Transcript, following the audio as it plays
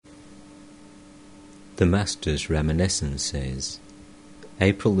The Master's Reminiscences,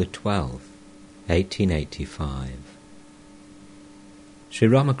 April the 12th, 1885. Sri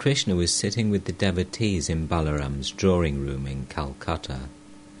Ramakrishna was sitting with the devotees in Balaram's drawing room in Calcutta.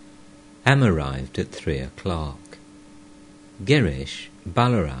 M arrived at 3 o'clock. Girish,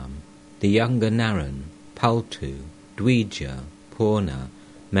 Balaram, the younger Naran, Paltu, Dwija, Purna,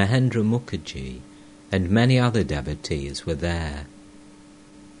 Mahendra Mukherjee, and many other devotees were there.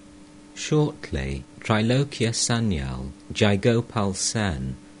 Shortly, Trilokya Sanyal, Jaigopal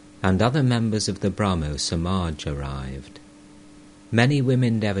Sen, and other members of the Brahmo Samaj arrived. Many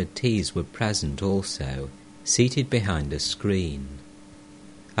women devotees were present also, seated behind a screen.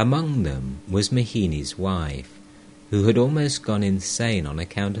 Among them was Mohini's wife, who had almost gone insane on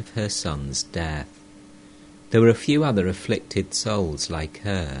account of her son's death. There were a few other afflicted souls like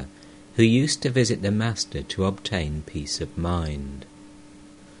her, who used to visit the Master to obtain peace of mind.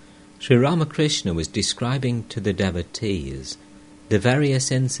 Sri Ramakrishna was describing to the devotees the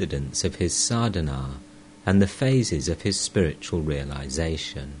various incidents of his sadhana and the phases of his spiritual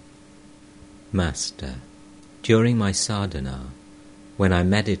realization. Master, during my sadhana, when I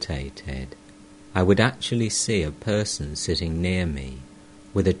meditated, I would actually see a person sitting near me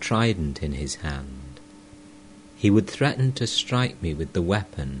with a trident in his hand. He would threaten to strike me with the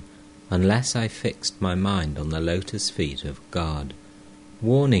weapon unless I fixed my mind on the lotus feet of God,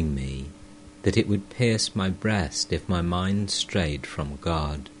 warning me that it would pierce my breast if my mind strayed from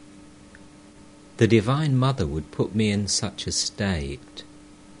God. The Divine Mother would put me in such a state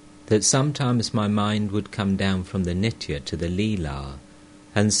that sometimes my mind would come down from the Nitya to the Leela,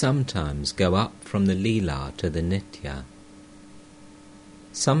 and sometimes go up from the Leela to the Nitya.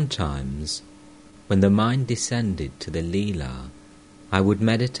 Sometimes, when the mind descended to the Leela, I would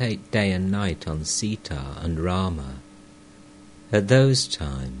meditate day and night on Sita and Rama. At those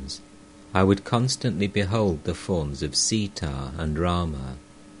times, I would constantly behold the forms of Sita and Rama.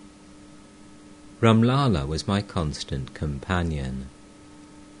 Ramlala was my constant companion.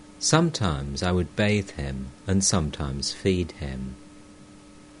 Sometimes I would bathe him and sometimes feed him.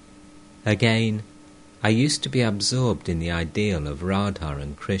 Again, I used to be absorbed in the ideal of Radha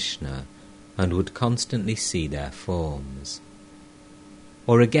and Krishna and would constantly see their forms.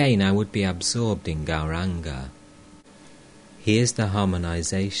 Or again, I would be absorbed in Gauranga. He is the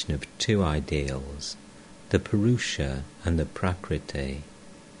harmonization of two ideals, the Purusha and the Prakriti.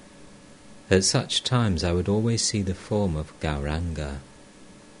 At such times I would always see the form of Gauranga.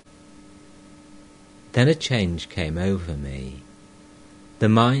 Then a change came over me. The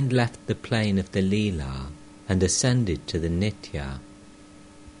mind left the plane of the Leela and ascended to the Nitya.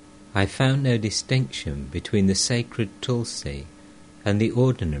 I found no distinction between the sacred Tulsi and the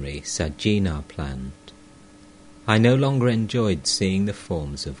ordinary Sajina plant. I no longer enjoyed seeing the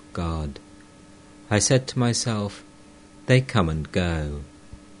forms of God. I said to myself, they come and go.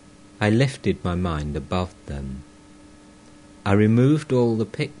 I lifted my mind above them. I removed all the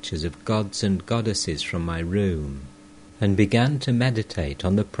pictures of gods and goddesses from my room and began to meditate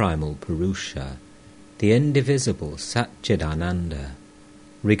on the primal Purusha, the indivisible Satchidananda,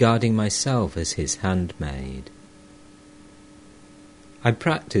 regarding myself as his handmaid. I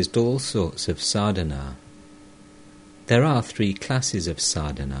practiced all sorts of sadhana. There are 3 classes of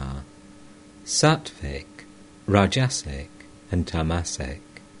sadhana: Sattvic, Rajasic and Tamasic.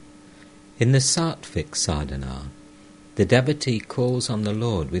 In the Sattvic sadhana, the devotee calls on the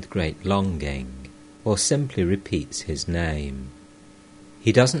Lord with great longing, or simply repeats his name.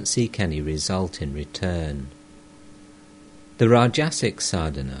 He doesn't seek any result in return. The Rajasic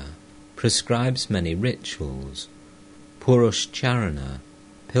sadhana prescribes many rituals: Purushcharana,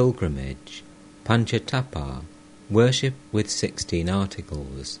 pilgrimage, Panchatapa, worship with 16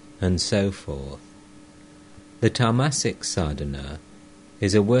 articles, and so forth. The Tamasic sadhana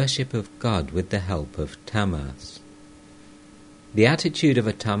is a worship of God with the help of tamas. The attitude of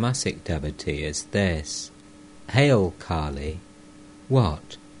a tamasic devotee is this: Hail, Kali!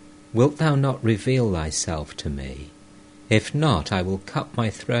 What? Wilt thou not reveal thyself to me? If not, I will cut my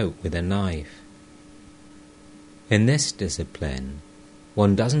throat with a knife. In this discipline,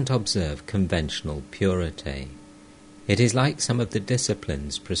 one doesn't observe conventional purity. It is like some of the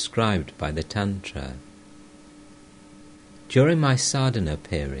disciplines prescribed by the Tantra. During my sadhana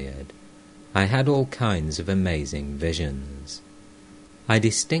period, I had all kinds of amazing visions. I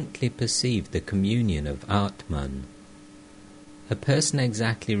distinctly perceived the communion of Atman. A person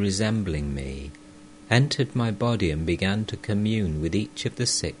exactly resembling me entered my body and began to commune with each of the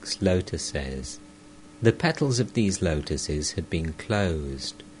 6 lotuses. The petals of these lotuses had been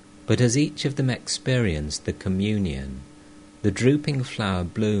closed, but as each of them experienced the communion, the drooping flower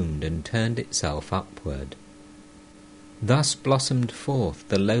bloomed and turned itself upward. Thus blossomed forth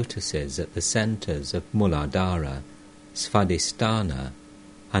the lotuses at the centres of Muladhara, Svadhisthana,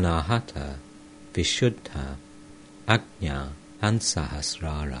 Anahata, Vishuddha, Ajna, and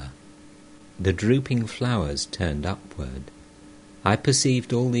Sahasrara. The drooping flowers turned upward. I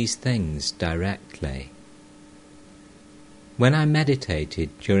perceived all these things directly. When I meditated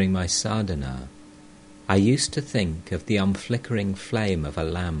during my sadhana, I used to think of the unflickering flame of a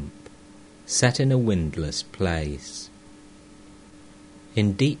lamp set in a windless place.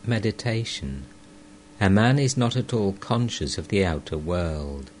 In deep meditation, a man is not at all conscious of the outer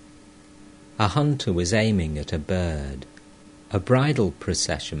world. A hunter was aiming at a bird. A bridal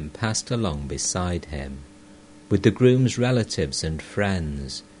procession passed along beside him, with the groom's relatives and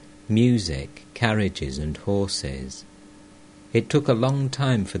friends, music, carriages and horses. It took a long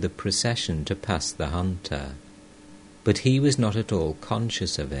time for the procession to pass the hunter, but he was not at all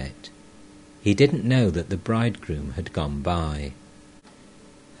conscious of it. He didn't know that the bridegroom had gone by.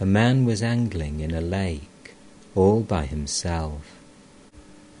 A man was angling in a lake, all by himself.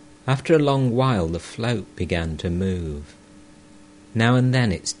 After a long while the float began to move. Now and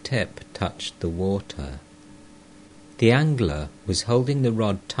then its tip touched the water. The angler was holding the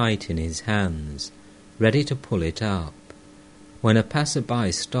rod tight in his hands, ready to pull it up, when a passer-by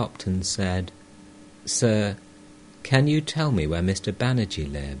stopped and said, "Sir, can you tell me where Mr.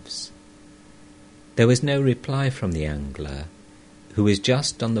 Banerjee lives?" There was no reply from the angler, who was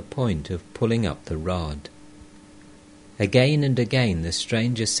just on the point of pulling up the rod. Again and again the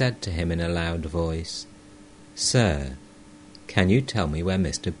stranger said to him in a loud voice, "Sir, can you tell me where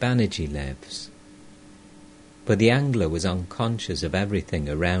Mr. Banerjee lives?" But the angler was unconscious of everything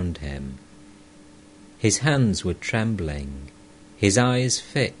around him. His hands were trembling, his eyes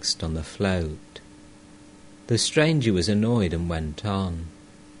fixed on the float. The stranger was annoyed and went on.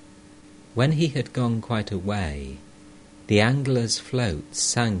 When he had gone quite a way, the angler's float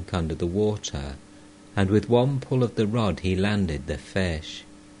sank under the water, and with one pull of the rod he landed the fish.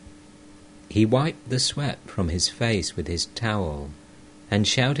 He wiped the sweat from his face with his towel and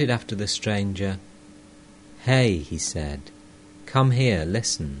shouted after the stranger, "Hey," he said, "come here,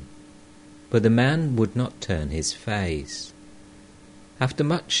 listen." But the man would not turn his face. After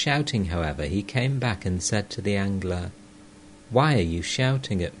much shouting, however, he came back and said to the angler, "Why are you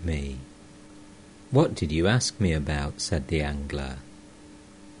shouting at me?" "What did you ask me about?" said the angler.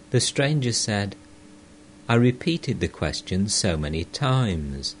 The stranger said, "I repeated the question so many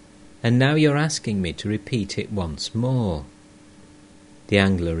times, and now you're asking me to repeat it once more." The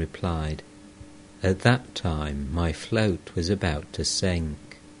angler replied, "At that time my float was about to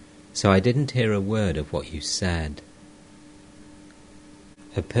sink, so I didn't hear a word of what you said."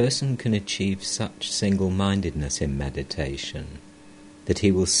 A person can achieve such single-mindedness in meditation that he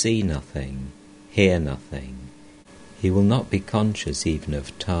will see nothing, hear nothing. He will not be conscious even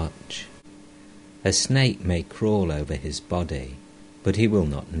of touch. A snake may crawl over his body, but he will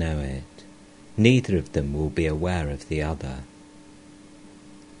not know it. Neither of them will be aware of the other.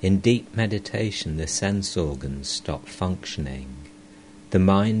 In deep meditation the sense organs stop functioning. The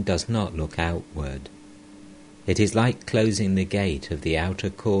mind does not look outward. It is like closing the gate of the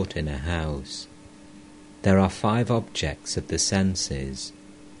outer court in a house. There are 5 objects of the senses: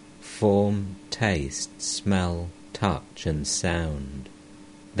 form, taste, smell, touch and sound.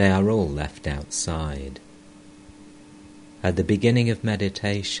 They are all left outside. At the beginning of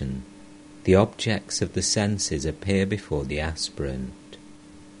meditation, the objects of the senses appear before the aspirant,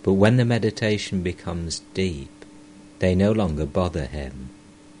 but when the meditation becomes deep, they no longer bother him.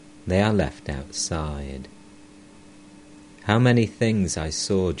 They are left outside. How many things I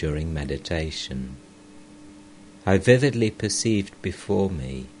saw during meditation! I vividly perceived before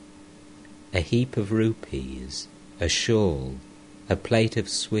me a heap of rupees, a shawl, a plate of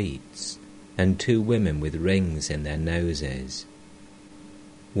sweets, and 2 women with rings in their noses.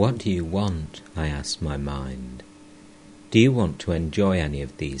 "What do you want?" I asked my mind. "Do you want to enjoy any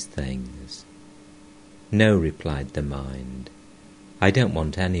of these things?" "No," replied the mind. "I don't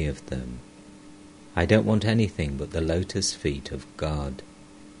want any of them. I don't want anything but the lotus feet of God."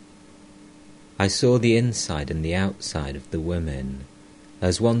 I saw the inside and the outside of the women,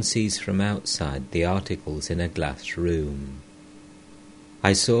 as one sees from outside the articles in a glass room.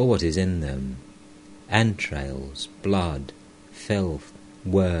 I saw what is in them: entrails, blood, filth,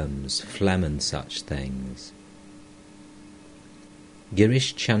 worms, phlegm and such things.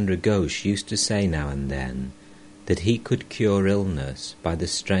 Girish Chandra Ghosh used to say now and then that he could cure illness by the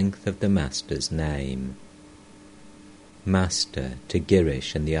strength of the Master's name. Master to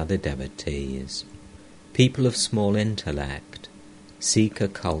Girish and the other devotees, people of small intellect seek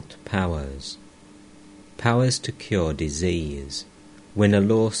occult powers, powers to cure disease, win a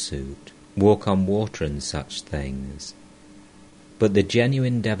lawsuit, walk on water and such things. But the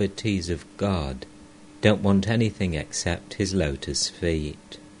genuine devotees of God don't want anything except his lotus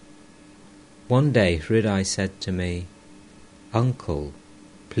feet. One day Hridai said to me, "Uncle,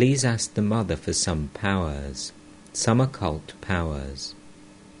 please ask the mother for some powers, some occult powers."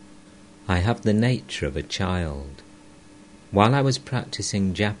 I have the nature of a child. While I was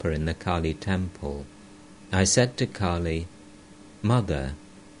practicing japa in the Kali temple, I said to Kali, "Mother,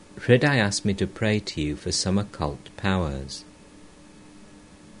 Hridai asked me to pray to you for some occult powers."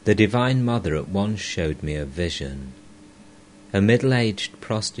 The Divine Mother at once showed me a vision. A middle-aged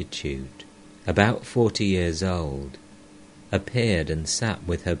prostitute, about 40 years old, appeared and sat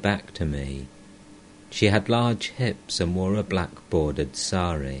with her back to me. She had large hips and wore a black bordered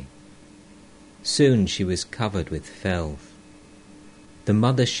sari. Soon she was covered with filth. The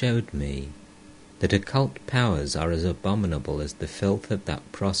mother showed me that occult powers are as abominable as the filth of that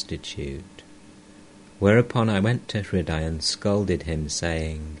prostitute, whereupon I went to Hridai and scolded him,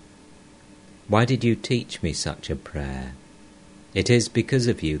 saying, "Why did you teach me such a prayer? It is because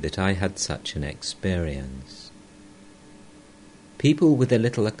of you that I had such an experience." People with a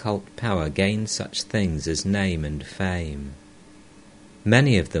little occult power gain such things as name and fame.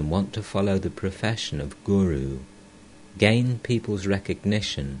 Many of them want to follow the profession of guru, gain people's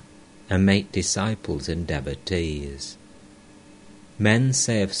recognition, and make disciples and devotees. Men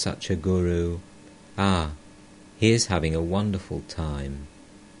say of such a guru, "Ah, he is having a wonderful time.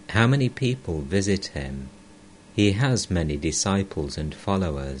 How many people visit him? He has many disciples and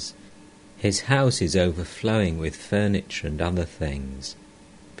followers. His house is overflowing with furniture and other things.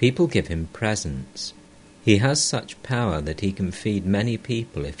 People give him presents. He has such power that he can feed many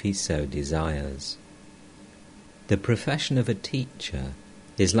people if he so desires." The profession of a teacher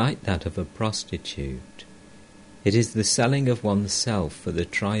is like that of a prostitute. It is the selling of oneself for the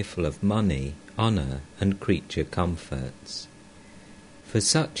trifle of money, honour, and creature comforts. For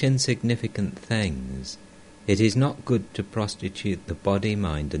such insignificant things, it is not good to prostitute the body,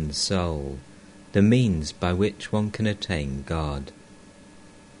 mind, and soul, the means by which one can attain God.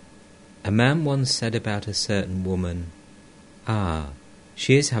 A man once said about a certain woman, "Ah,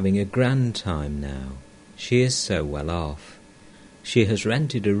 she is having a grand time now. She is so well off. She has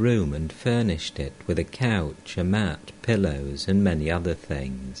rented a room and furnished it with a couch, a mat, pillows, and many other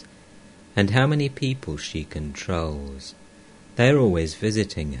things. And how many people she controls. They are always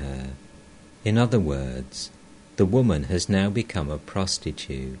visiting her." In other words, the woman has now become a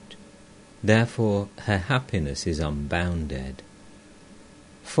prostitute. Therefore, her happiness is unbounded.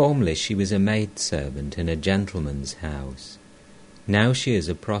 Formerly she was a maidservant in a gentleman's house. Now she is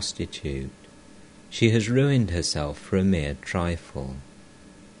a prostitute. She has ruined herself for a mere trifle.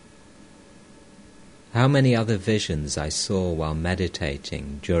 How many other visions I saw while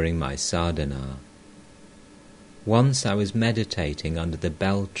meditating during my sadhana. Once I was meditating under the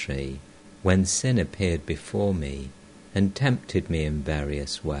bell tree when sin appeared before me and tempted me in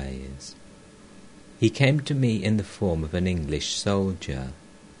various ways. He came to me in the form of an English soldier.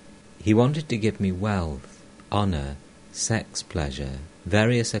 He wanted to give me wealth, honour, sex pleasure,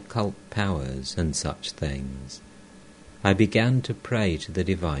 various occult powers, and such things. I began to pray to the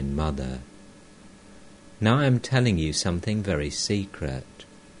Divine Mother. Now I am telling you something very secret.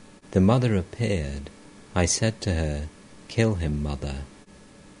 The mother appeared. I said to her, "Kill him, mother."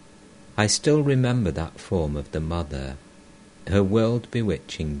 I still remember that form of the mother, her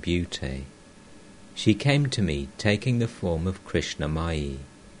world-bewitching beauty. She came to me taking the form of Krishna Mai,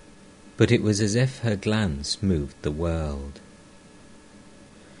 but it was as if her glance moved the world.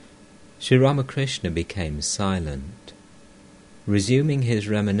 Sri Ramakrishna became silent. Resuming his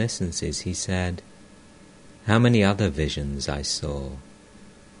reminiscences, he said, "How many other visions I saw,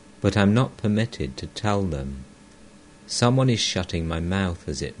 but I'm not permitted to tell them. Someone is shutting my mouth,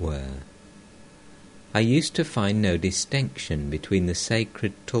 as it were. I used to find no distinction between the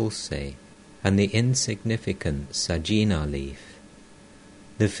sacred tulsi and the insignificant sajina leaf.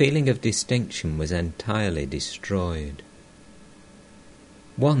 The feeling of distinction was entirely destroyed.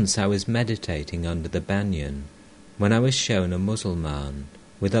 Once I was meditating under the banyan when I was shown a Mussulman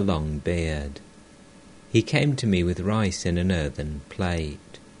with a long beard. He came to me with rice in an earthen plate.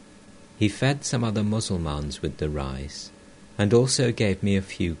 He fed some other Mussulmans with the rice and also gave me a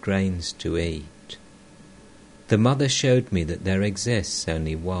few grains to eat. The mother showed me that there exists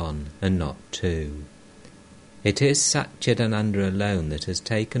only one and not two. It is Satchidananda alone that has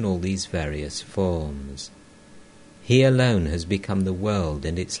taken all these various forms. He alone has become the world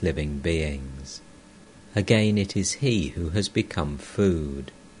and its living beings. Again it is he who has become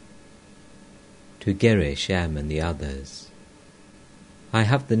food. To Girish, M and the others. I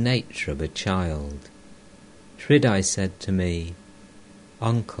have the nature of a child. Hridai said to me,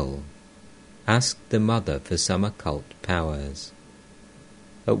 "Uncle, ask the mother for some occult powers."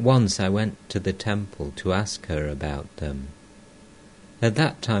 At once I went to the temple to ask her about them. At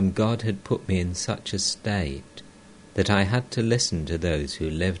that time God had put me in such a state that I had to listen to those who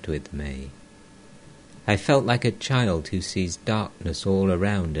lived with me. I felt like a child who sees darkness all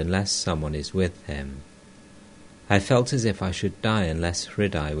around unless someone is with him. I felt as if I should die unless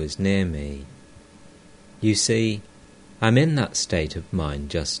Hridai was near me. You see, I'm in that state of mind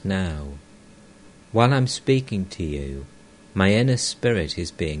just now. While I'm speaking to you, my inner spirit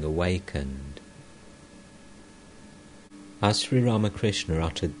is being awakened. As Sri Ramakrishna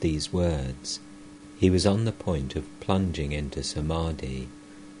uttered these words, he was on the point of plunging into samadhi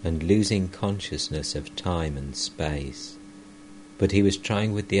and losing consciousness of time and space, but he was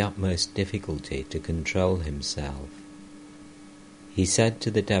trying with the utmost difficulty to control himself. He said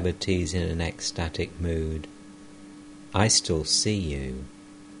to the devotees in an ecstatic mood, "I still see you,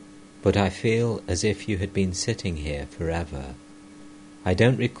 but I feel as if you had been sitting here forever. I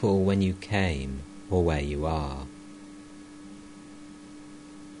don't recall when you came or where you are."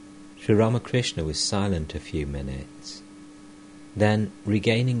 Sri Ramakrishna was silent a few minutes. Then,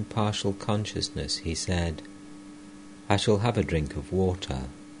 regaining partial consciousness, he said, "I shall have a drink of water."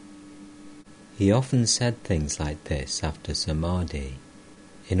 He often said things like this after samadhi,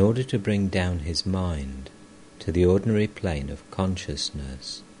 in order to bring down his mind to the ordinary plane of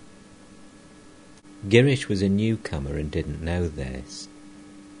consciousness. Girish was a newcomer and didn't know this,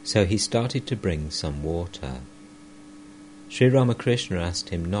 so he started to bring some water. Sri Ramakrishna asked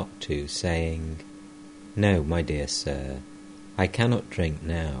him not to, saying, "No, my dear sir, I cannot drink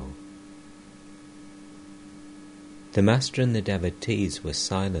now." The master and the devotees were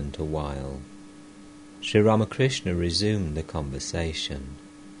silent a while. Sri Ramakrishna resumed the conversation.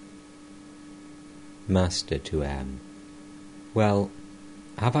 Master to M. "Well,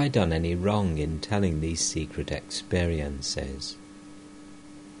 have I done any wrong in telling these secret experiences?"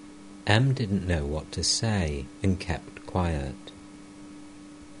 M didn't know what to say and kept quiet.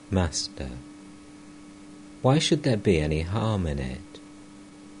 Master: "Why should there be any harm in it?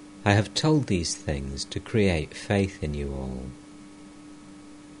 I have told these things to create faith in you all."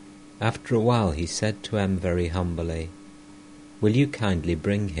 After a while he said to M very humbly, "Will you kindly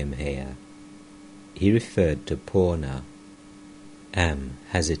bring him here?" He referred to Purna. M,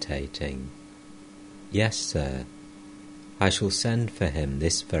 hesitating: "Yes, sir. I shall send for him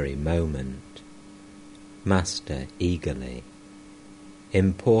this very moment." Master eagerly: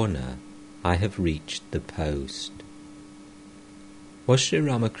 "In Purna I have reached the post." Was Sri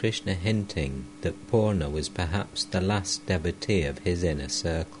Ramakrishna hinting that Purna was perhaps the last devotee of his inner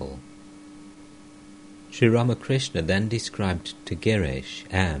circle? Sri Ramakrishna then described to Girish,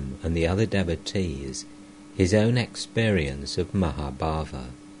 M and the other devotees his own experience of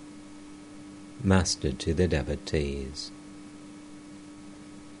Mahabhava. Master to the devotees: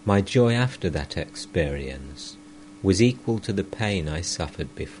 "My joy after that experience was equal to the pain I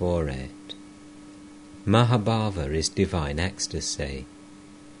suffered before it. Mahabhava is divine ecstasy.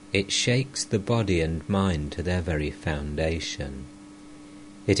 It shakes the body and mind to their very foundation.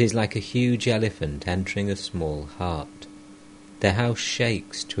 It is like a huge elephant entering a small hut. The house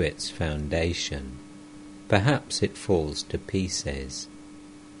shakes to its foundation. Perhaps it falls to pieces.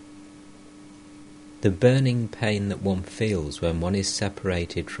 The burning pain that one feels when one is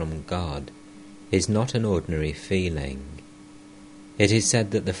separated from God is not an ordinary feeling. It is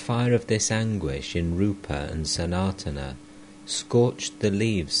said that the fire of this anguish in Rupa and Sanatana scorched the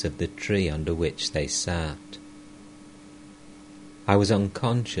leaves of the tree under which they sat. I was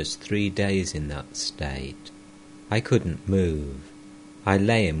unconscious 3 days in that state. I couldn't move. I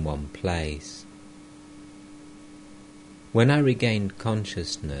lay in one place. When I regained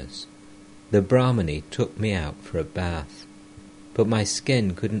consciousness, the Brahmani took me out for a bath, but my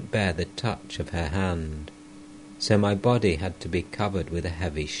skin couldn't bear the touch of her hand, so my body had to be covered with a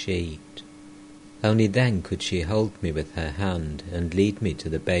heavy sheet. Only then could she hold me with her hand and lead me to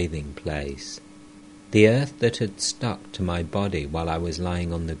the bathing place. The earth that had stuck to my body while I was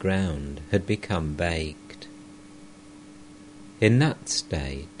lying on the ground had become baked. In that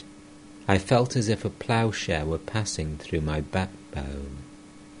state, I felt as if a ploughshare were passing through my backbone.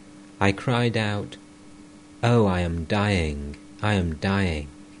 I cried out, "Oh, I am dying, I am dying."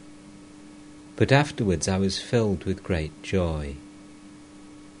 But afterwards I was filled with great joy.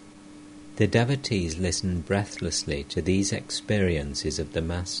 The devotees listened breathlessly to these experiences of the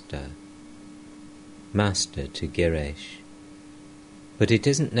Master. Master to Girish. But it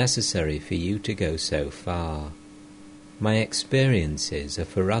isn't necessary for you to go so far. My experiences are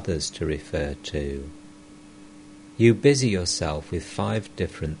for others to refer to. You busy yourself with 5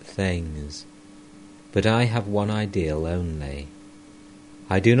 different things, but I have one ideal only.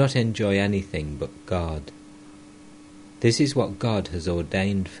 I do not enjoy anything but God. This is what God has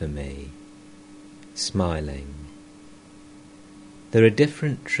ordained for me. Smiling. There are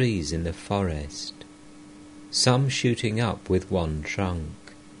different trees in the forest, some shooting up with 1 trunk,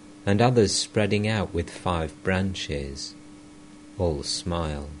 and others spreading out with 5 branches. All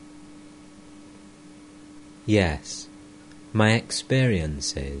smile. Yes, my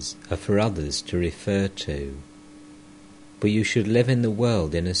experiences are for others to refer to, but you should live in the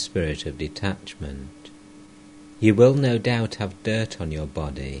world in a spirit of detachment. You will no doubt have dirt on your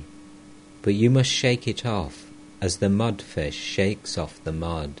body, but you must shake it off as the mudfish shakes off the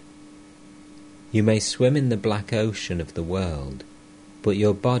mud. You may swim in the black ocean of the world, but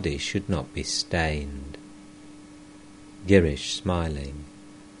your body should not be stained. Girish smiling.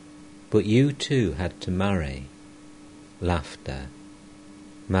 But you too had to marry. Laughter.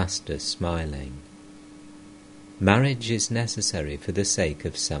 Master smiling. Marriage is necessary for the sake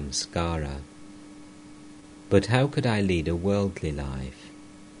of samskara. But how could I lead a worldly life?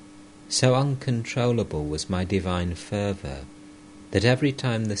 So uncontrollable was my divine fervour that every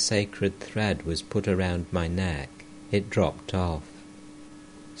time the sacred thread was put around my neck, it dropped off.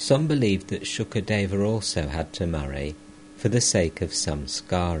 Some believed that Shukadeva also had to marry for the sake of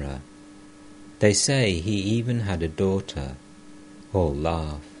samskara. They say he even had a daughter. All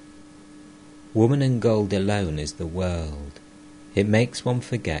laugh. Woman and gold alone is the world. It makes one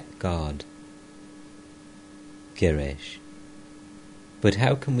forget God. Girish. But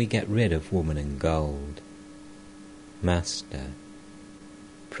how can we get rid of woman and gold? Master.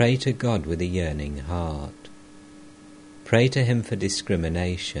 Pray to God with a yearning heart. Pray to Him for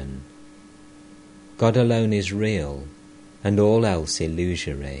discrimination. God alone is real, and all else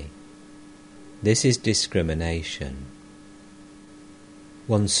illusory. This is discrimination.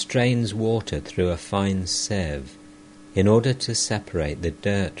 One strains water through a fine sieve in order to separate the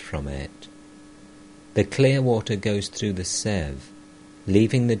dirt from it. The clear water goes through the sieve,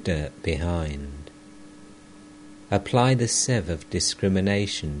 leaving the dirt behind. Apply the sieve of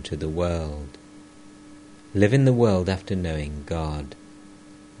discrimination to the world. Live in the world after knowing God.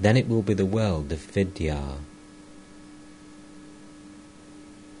 Then it will be the world of Vidya.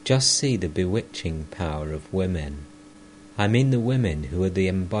 Just see the bewitching power of women. I mean the women who are the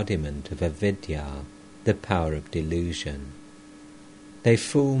embodiment of avidya, the power of delusion. They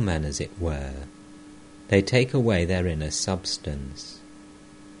fool men, as it were. They take away their inner substance.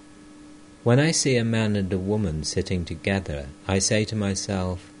 When I see a man and a woman sitting together, I say to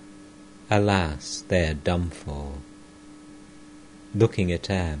myself, alas, they are done for. Looking at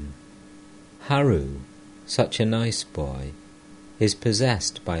M. Haru, such a nice boy, is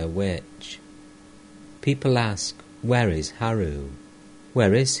possessed by a witch. People ask, where is Haru?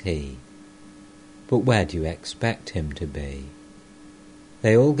 Where is he? But where do you expect him to be?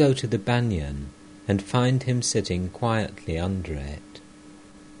 They all go to the banyan and find him sitting quietly under it.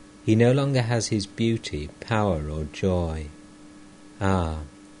 He no longer has his beauty, power, or joy. Ah,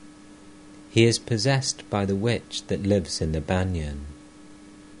 he is possessed by the witch that lives in the banyan.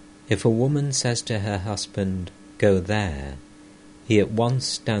 If a woman says to her husband, go there, he at once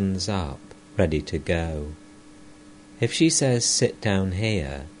stands up, ready to go. If she says, sit down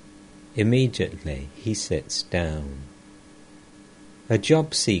here, immediately he sits down. A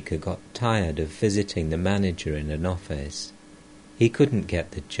job seeker got tired of visiting the manager in an office. He couldn't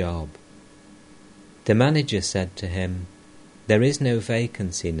get the job. The manager said to him, there is no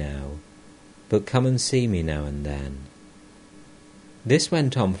vacancy now, but come and see me now and then. This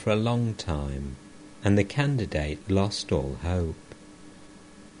went on for a long time, and the candidate lost all hope.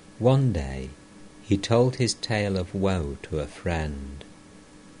 One day, he told his tale of woe to a friend.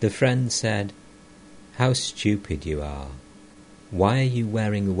 The friend said, how stupid you are. Why are you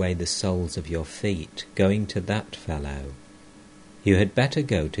wearing away the soles of your feet going to that fellow? You had better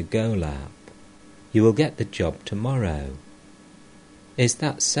go to Golap. You will get the job tomorrow. Is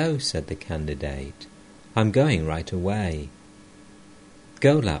that so? Said the candidate. I'm going right away.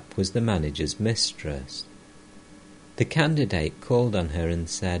 Golap was the manager's mistress. The candidate called on her and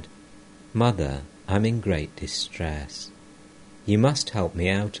said, Mother, I'm in great distress. You must help me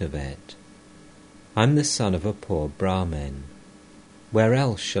out of it. I'm the son of a poor Brahmin. Where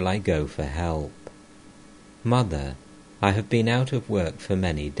else shall I go for help? Mother, I have been out of work for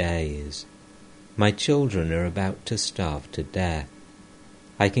many days. My children are about to starve to death.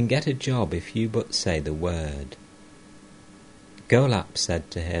 I can get a job if you but say the word. Golap said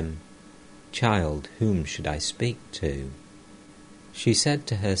to him, Child, whom should I speak to? She said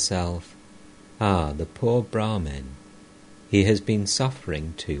to herself, Ah, the poor Brahmin. He has been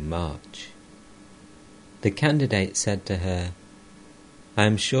suffering too much. The candidate said to her, I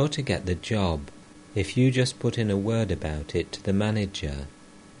am sure to get the job if you just put in a word about it to the manager.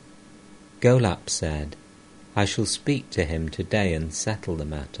 Golap said, I shall speak to him today and settle the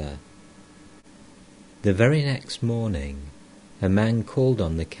matter. The very next morning, a man called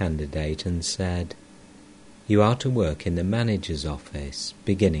on the candidate and said, You are to work in the manager's office,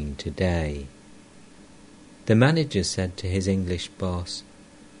 beginning today. The manager said to his English boss,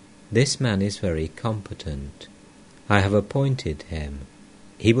 This man is very competent. I have appointed him.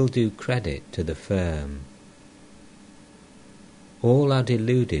 He will do credit to the firm. All are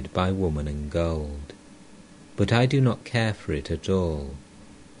deluded by woman and gold, but I do not care for it at all,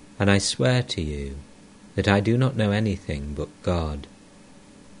 and I swear to you that I do not know anything but God.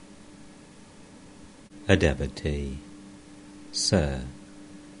 A devotee. Sir,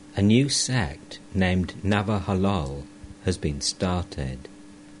 a new sect named Navahalal has been started.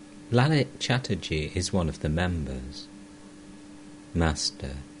 Lalit Chatterjee is one of the members.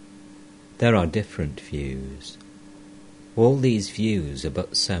 Master, there are different views. All these views are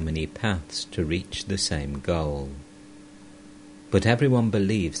but so many paths to reach the same goal. But everyone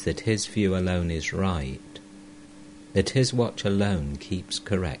believes that his view alone is right, that his watch alone keeps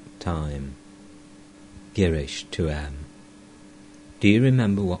correct time. Girish 2M. Do you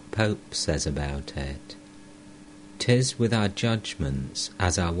remember what Pope says about it? 'Tis with our judgments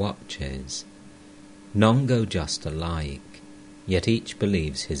as our watches. None go just alike, yet each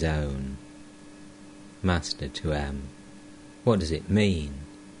believes his own. Master 2M. What does it mean?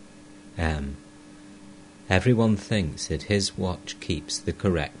 M. Everyone thinks that his watch keeps the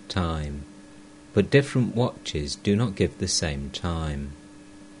correct time, but different watches do not give the same time.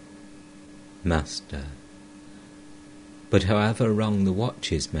 Master. But however wrong the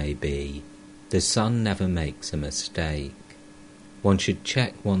watches may be, the sun never makes a mistake. One should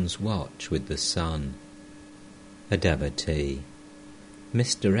check one's watch with the sun. A devotee.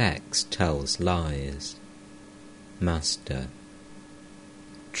 Mr. X tells lies. Master.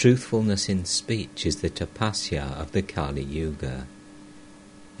 Truthfulness in speech is the tapasya of the Kali Yuga.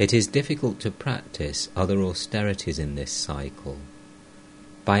 It is difficult to practice other austerities in this cycle.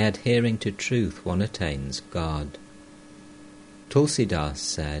 By adhering to truth one attains God. Tulsidas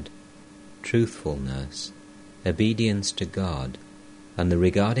said, Truthfulness, obedience to God, and the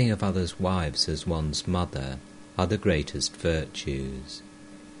regarding of others' wives as one's mother are the greatest virtues.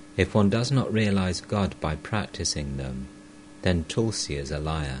 If one does not realize God by practicing them, then Tulsi is a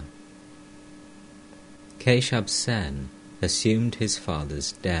liar. Keshab Sen assumed his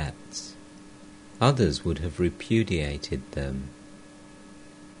father's debts. Others would have repudiated them.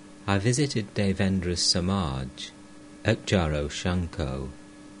 I visited Devendra's Samaj at Jaro Shanko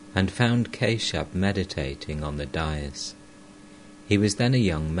and found Keshab meditating on the dais. He was then a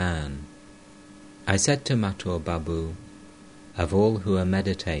young man. I said to Mathur Babu, Of all who are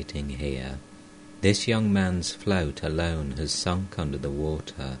meditating here, this young man's float alone has sunk under the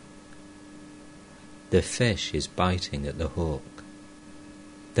water. The fish is biting at the hook.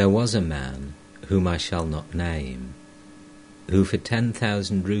 There was a man, whom I shall not name, who for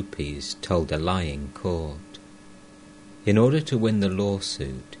 10,000 rupees told a lie in court. In order to win the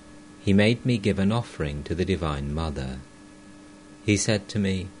lawsuit, he made me give an offering to the Divine Mother. He said to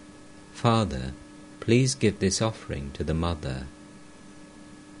me, Father, please give this offering to the Mother.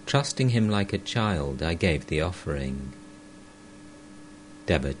 Trusting him like a child, I gave the offering.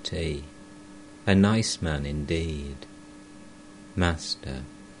 Devotee. A nice man indeed. Master.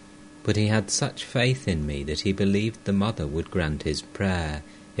 But he had such faith in me that he believed the Mother would grant his prayer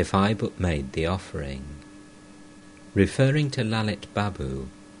if I but made the offering. Referring to Lalit Babu,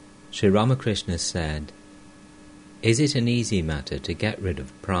 Sri Ramakrishna said, Is it an easy matter to get rid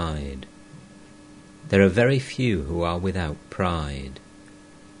of pride? There are very few who are without pride.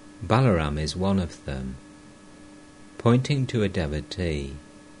 Balaram is one of them. Pointing to a devotee,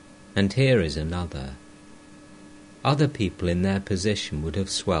 and here is another. Other people in their position would have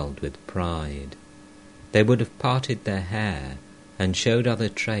swelled with pride. They would have parted their hair and showed other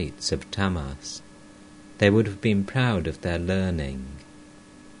traits of tamas. They would have been proud of their learning.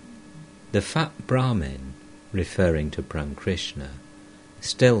 The fat Brahmin, referring to Ramakrishna,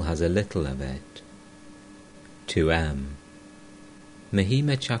 still has a little of it. 2M.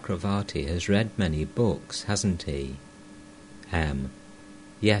 Mahima Chakravarti has read many books, hasn't he? M.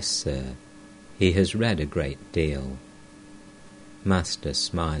 Yes, sir. He has read a great deal. Master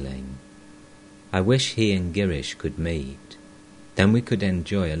smiling. I wish he and Girish could meet. Then we could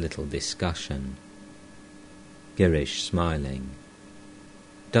enjoy a little discussion. Girish smiling.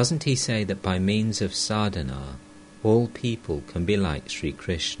 Doesn't he say that by means of sadhana, all people can be like Sri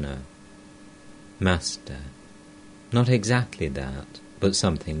Krishna? Master. Not exactly that, but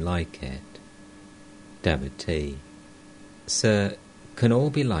something like it. Devotee. Sir, can all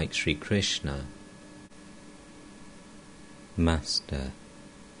be like Sri Krishna? Master.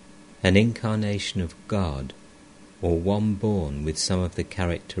 An incarnation of God, or one born with some of the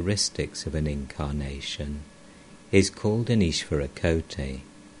characteristics of an incarnation, is called an Ishvarakoti.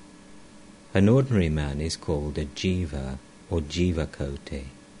 An ordinary man is called a Jiva or Jivakoti.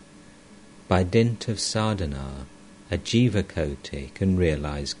 By dint of sadhana, a Jivakoti can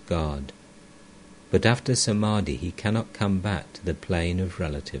realize God, but after samadhi he cannot come back to the plane of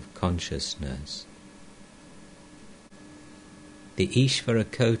relative consciousness. The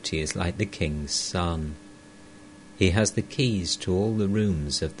Ishvarakoti is like the king's son. He has the keys to all the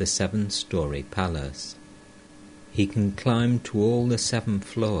rooms of the 7-story palace. He can climb to all the 7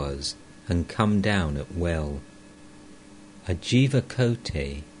 floors and come down at will. A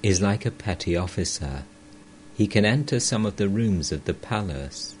Jivakoti is like a petty officer. He can enter some of the rooms of the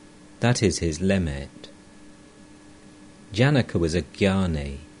palace. That is his limit. Janaka was a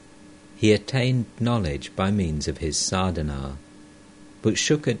jnani. He attained knowledge by means of his sadhana, but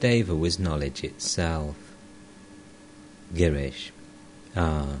Shukadeva was knowledge itself. Girish.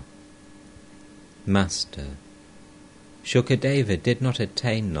 Master. Shukadeva did not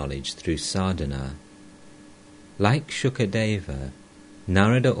attain knowledge through sadhana. Like Shukadeva,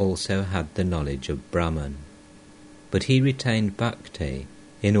 Narada also had the knowledge of Brahman, but he retained bhakti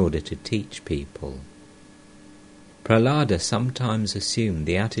in order to teach people. Prahlada sometimes assumed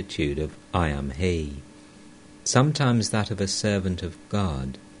the attitude of I am he, sometimes that of a servant of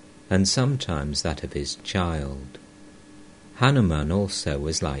God, and sometimes that of his child. Hanuman also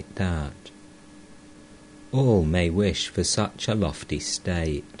was like that. All may wish for such a lofty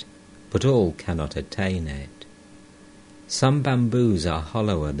state, but all cannot attain it. Some bamboos are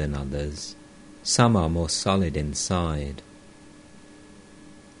hollower than others, some are more solid inside.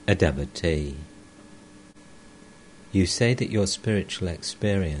 A devotee. You say that your spiritual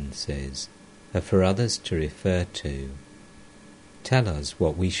experiences are for others to refer to. Tell us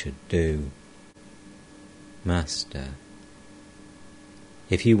what we should do. Master.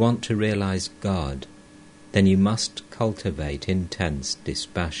 If you want to realize God, then you must cultivate intense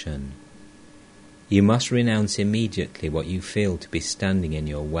dispassion. You must renounce immediately what you feel to be standing in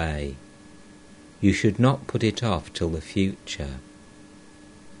your way. You should not put it off till the future.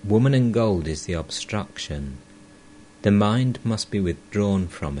 Woman and gold is the obstruction. The mind must be withdrawn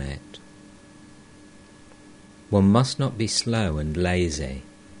from it. One must not be slow and lazy.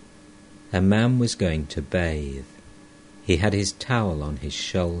 A man was going to bathe. He had his towel on his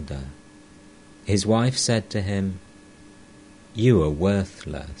shoulder. His wife said to him, "You are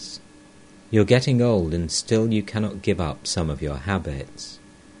worthless. You're getting old and still you cannot give up some of your habits.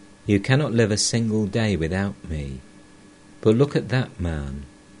 You cannot live a single day without me. But look at that man.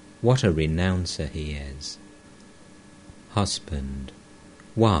 What a renouncer he is." Husband.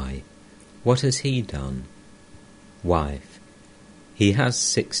 Why? What has he done? Wife. He has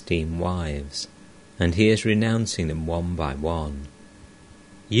 16 wives, and he is renouncing them one by one.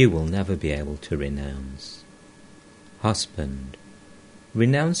 You will never be able to renounce. Husband.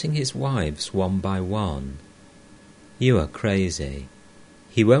 Renouncing his wives one by one? You are crazy.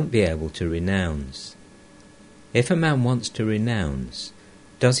 He won't be able to renounce. If a man wants to renounce,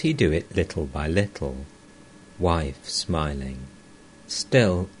 does he do it little by little? Wife smiling.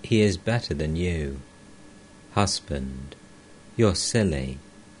 Still, he is better than you. Husband. You're silly.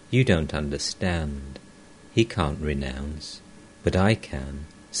 You don't understand. He can't renounce, but I can.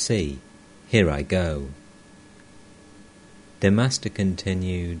 See, here I go. The Master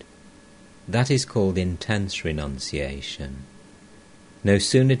continued, That is called intense renunciation. No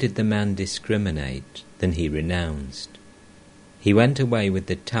sooner did the man discriminate than he renounced. He went away with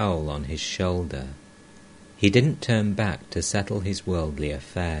the towel on his shoulder. He didn't turn back to settle his worldly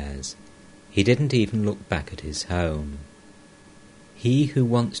affairs. He didn't even look back at his home. He who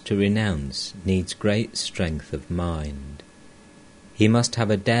wants to renounce needs great strength of mind. He must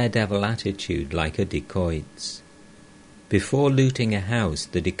have a daredevil attitude like a dacoit's. Before looting a house,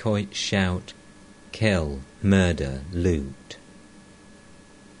 the dacoits shout, "Kill, murder, loot."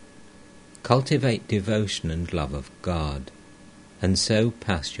 Cultivate devotion and love of God, and so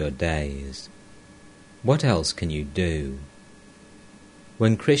pass your days. What else can you do?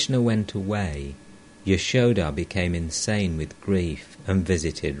 When Krishna went away, Yashoda became insane with grief and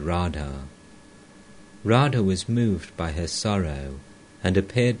visited Radha. Radha was moved by her sorrow and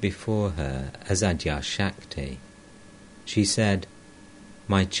appeared before her as Adyashakti. She said,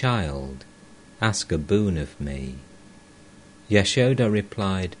 "My child, ask a boon of me." Yashoda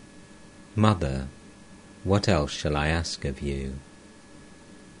replied, "Mother, what else shall I ask of you?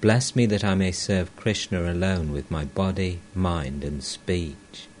 Bless me that I may serve Krishna alone with my body, mind and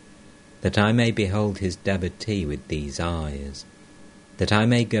speech, that I may behold his devotee with these eyes, that I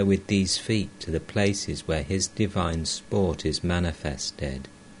may go with these feet to the places where his divine sport is manifested,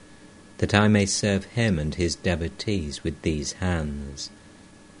 that I may serve him and his devotees with these hands,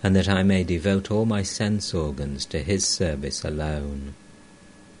 and that I may devote all my sense organs to his service alone."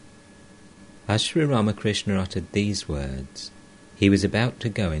 As Sri Ramakrishna uttered these words, he was about to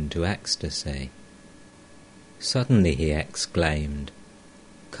go into ecstasy. Suddenly he exclaimed,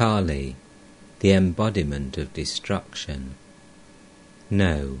 "Kali, the embodiment of destruction."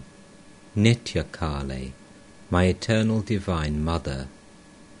 No, Nitya Kali, my eternal divine mother.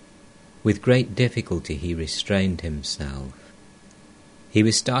 With great difficulty he restrained himself. He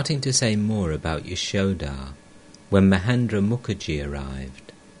was starting to say more about Yashoda when Mahendra Mukherjee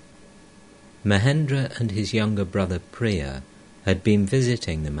arrived. Mahendra and his younger brother Priya had been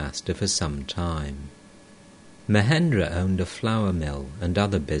visiting the master for some time. Mahendra owned a flour mill and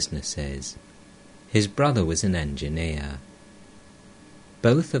other businesses. His brother was an engineer.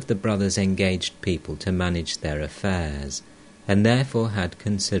 Both of the brothers engaged people to manage their affairs and therefore had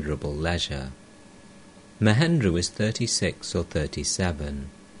considerable leisure. Mahendra was 36 or 37,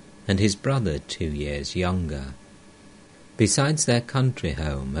 and his brother 2 years younger. Besides their country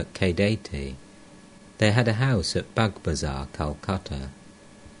home at Kedati, they had a house at Bagbazar, Calcutta.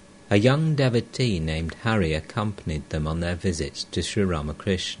 A young devotee named Hari accompanied them on their visits to Sri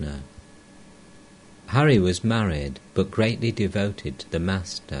Ramakrishna. Hari was married but greatly devoted to the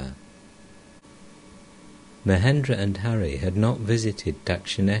master. Mahendra and Hari had not visited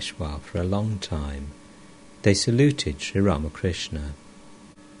Dakshineshwar for a long time. They saluted Sri Ramakrishna.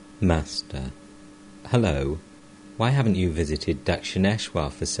 "Master, hello, why haven't you visited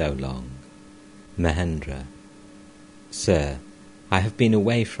Dakshineshwar for so long?" Mahendra: "Sir, I have been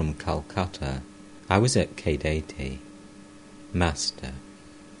away from Calcutta. I was at Kedati." Master: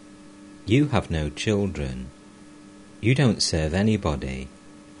 "You have no children. You don't serve anybody,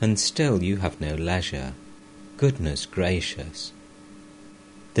 and still you have no leisure. Goodness gracious."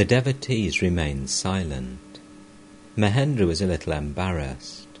 The devotees remained silent. Mahendra was a little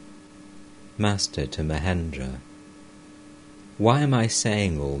embarrassed. Master to Mahendra: "Why am I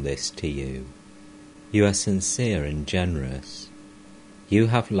saying all this to you? You are sincere and generous. You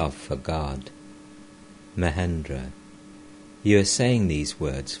have love for God." Mahendra: "You are saying these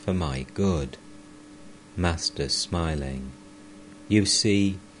words for my good." Master smiling: "You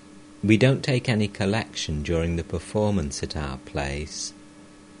see, we don't take any collection during the performance at our place.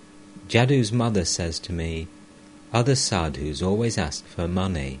 Jadu's mother says to me, 'Other sadhus always ask for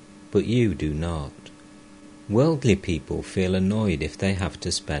money, but you do not. Worldly people feel annoyed if they have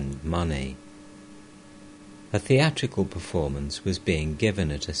to spend money.'" A theatrical performance was being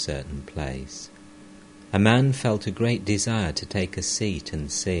given at a certain place. A man felt a great desire to take a seat and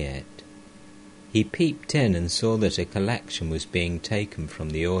see it. He peeped in and saw that a collection was being taken from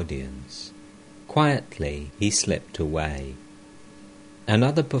the audience. Quietly he slipped away.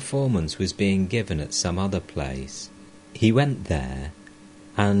 Another performance was being given at some other place. He went there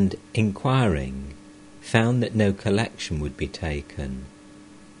and, inquiring, found that no collection would be taken.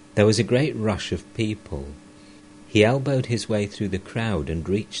 There was a great rush of people. He elbowed his way through the crowd and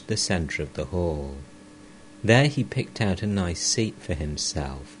reached the centre of the hall. There he picked out a nice seat for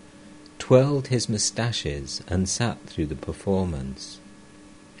himself, twirled his moustaches and sat through the performance.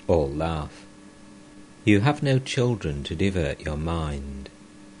 All laugh. You have no children to divert your mind.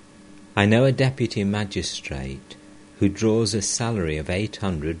 I know a deputy magistrate who draws a salary of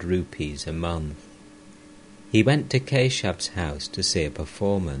 800 rupees a month. He went to Keshav's house to see a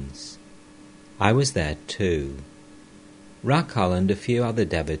performance. I was there too. Rakhal and a few other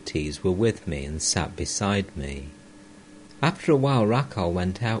devotees were with me and sat beside me. After a while Rakhal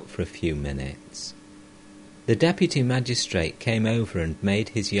went out for a few minutes. The deputy magistrate came over and made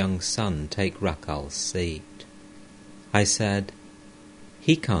his young son take Rakhal's seat. I said,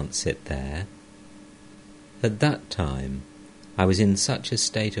 "He can't sit there." At that time I was in such a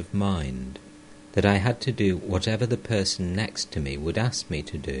state of mind that I had to do whatever the person next to me would ask me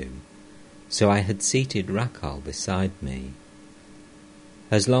to do, so I had seated Rakhal beside me.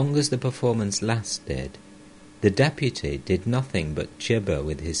 As long as the performance lasted, the deputy did nothing but gibber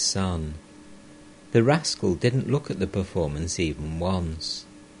with his son. The rascal didn't look at the performance even once.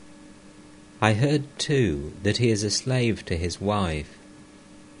 I heard, too, that he is a slave to his wife.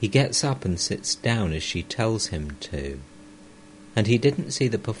 He gets up and sits down as she tells him to. And he didn't see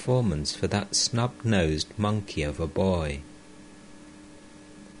the performance for that snub-nosed monkey of a boy.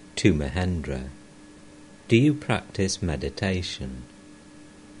 To Mahendra. Do you practice meditation?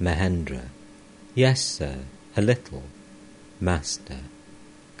 Mahendra. Yes, sir, a little. Master.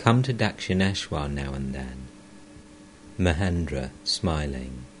 Come to Dakshineshwar now and then. Mahendra,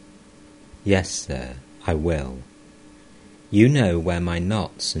 smiling. Yes, sir, I will. You know where my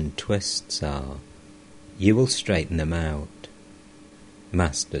knots and twists are. You will straighten them out.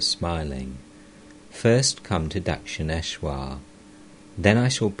 Master, smiling. First come to Dakshineshwar. Then I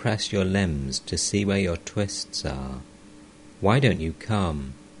shall press your limbs to see where your twists are. Why don't you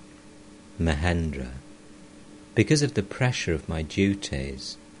come? Mahendra. Because of the pressure of my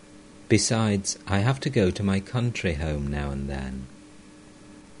duties. Besides, I have to go to my country home now and then.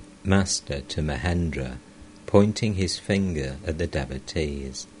 Master, to Mahendra, pointing his finger at the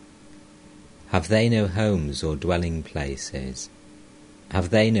devotees. Have they no homes or dwelling places?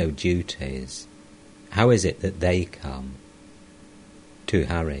 Have they no duties? How is it that they come? To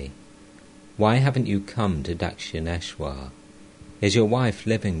Hari. Why haven't you come to Dakshineshwar? Is your wife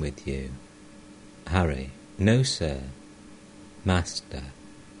living with you? Hari. No, sir. Master.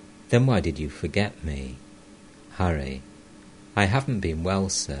 Then why did you forget me? Hari. I haven't been well,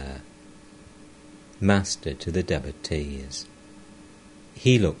 sir. Master, to the devotees.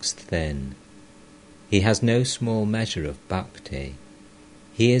 He looks thin. He has no small measure of bhakti.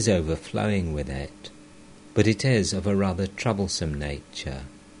 He is overflowing with it, but it is of a rather troublesome nature.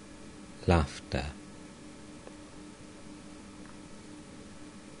 Laughter.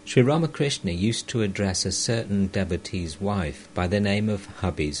 Sri Ramakrishna used to address a certain devotee's wife by the name of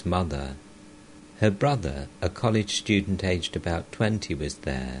hubby's mother. Her brother, a college student aged about 20, was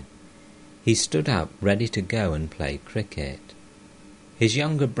there. He stood up ready to go and play cricket. His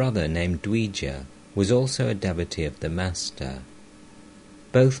younger brother, named Dwija, was also a devotee of the Master.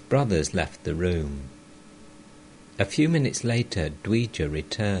 Both brothers left the room. A few minutes later, Dwija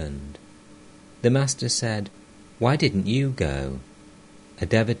returned. The Master said, "Why didn't you go?" A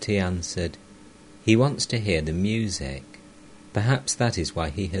devotee answered, "He wants to hear the music. Perhaps that is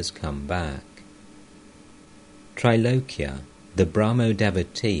why he has come back." Trilokya, the Brahmo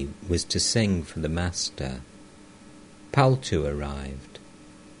devotee, was to sing for the Master. Paltu arrived.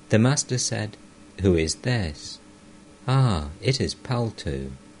 The Master said, "Who is this?" "Ah, it is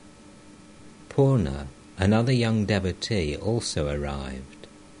Paltu." Purna, another young devotee, also arrived.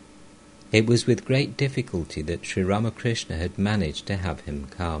 It was with great difficulty that Sri Ramakrishna had managed to have him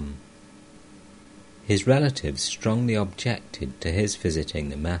come. His relatives strongly objected to his visiting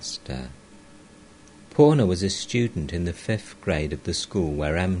the Master. Purna was a student in the 5th grade of the school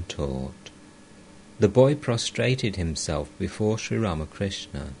where M taught. The boy prostrated himself before Sri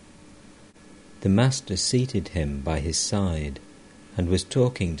Ramakrishna. The Master seated him by his side and was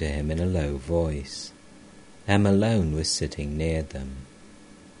talking to him in a low voice. M alone was sitting near them.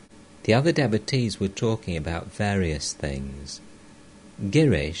 The other devotees were talking about various things.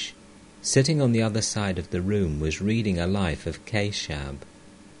 Girish, sitting on the other side of the room, was reading a life of Keshab.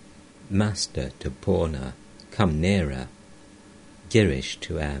 Master, to Purna, "Come nearer." Girish,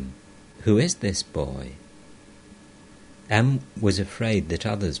 to M, "Who is this boy?" M was afraid that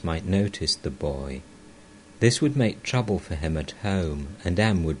others might notice the boy. This would make trouble for him at home, and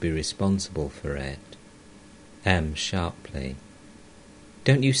M would be responsible for it. M sharply,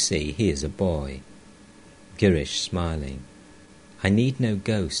 "Don't you see he is a boy?" Girish, smiling, "I need no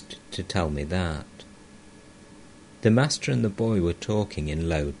ghost to tell me that." The Master and the boy were talking in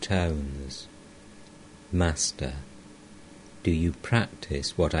low tones. Master, "Do you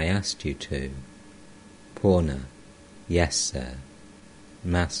practice what I asked you to?" Purna, "Yes, sir."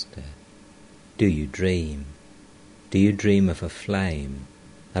 Master, "Do you dream? Do you dream of a flame,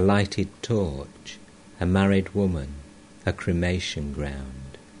 a lighted torch, a married woman, a cremation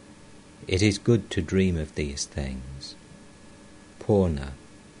ground? It is good to dream of these things." Purna,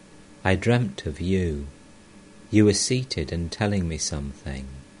 "I dreamt of you. You were seated and telling me something."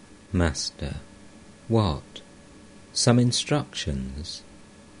 Master, "What? Some instructions?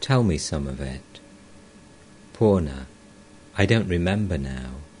 Tell me some of it." Purna, "I don't remember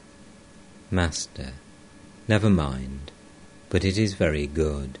now." Master, "Never mind, but it is very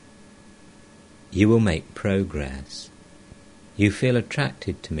good. You will make progress. You feel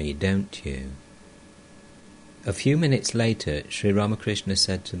attracted to me, don't you?" A few minutes later, Sri Ramakrishna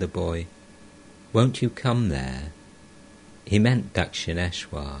said to the boy, "Won't you come there?" He meant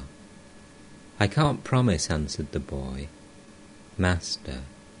Dakshineshwar. "I can't promise," answered the boy. Master: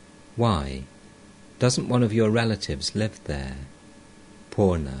 "Why? Doesn't one of your relatives live there?"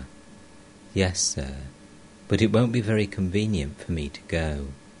 Purna: "Yes, sir, but it won't be very convenient for me to go."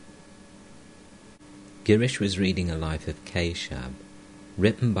 Girish was reading a life of Keshab,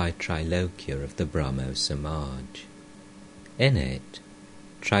 written by Trilokya of the Brahmo Samaj. In it,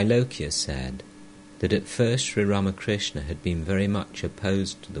 Trilokya said that at first Sri Ramakrishna had been very much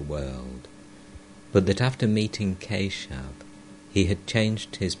opposed to the world, but that after meeting Keshab, he had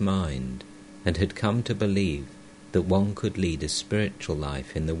changed his mind and had come to believe that one could lead a spiritual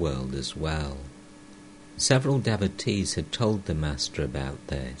life in the world as well. Several devotees had told the Master about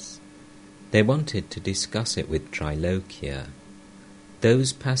this. They wanted to discuss it with Trilokya.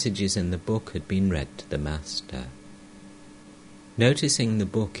 Those passages in the book had been read to the Master. Noticing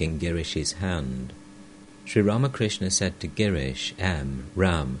the book in Girish's hand, Sri Ramakrishna said to Girish,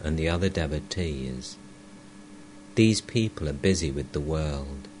 Ram and the other devotees, "These people are busy with the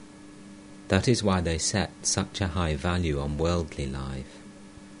world. That is why they set such a high value on worldly life.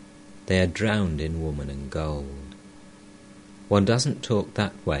 They are drowned in woman and gold. One doesn't talk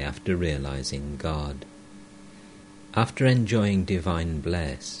that way after realizing God. After enjoying divine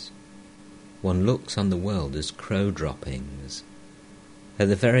bliss, one looks on the world as crow droppings. At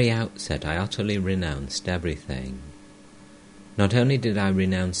the very outset I utterly renounced everything. Not only did I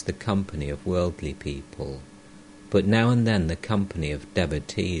renounce the company of worldly people, but now and then the company of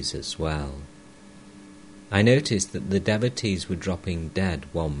devotees as well. I noticed that the devotees were dropping dead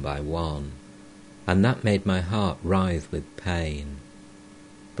one by one, and that made my heart writhe with pain.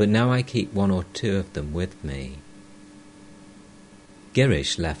 But now I keep one or two of them with me."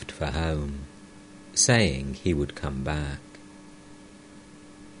 Girish left for home, saying he would come back.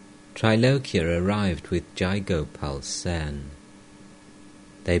 Trilokya arrived with Jayagopal Sen.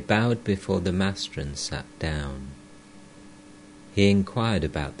 They bowed before the Master and sat down. He inquired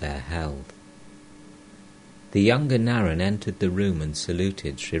about their health. The younger Naran entered the room and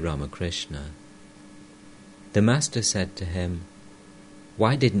saluted Sri Ramakrishna. The Master said to him,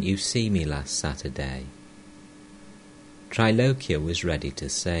 "Why didn't you see me last Saturday?" Trilokya was ready to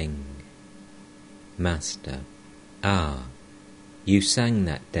sing. Master: you sang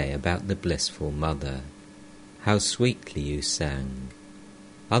that day about the blissful mother. How sweetly you sang.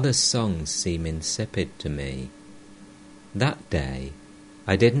 Other songs seem insipid to me. That day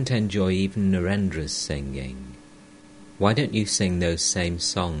I didn't enjoy even Narendra's singing. Why don't you sing those same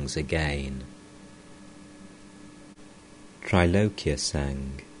songs again?" Trilokya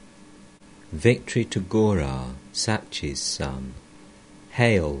sang: "Victory to Gora, Satchi's son.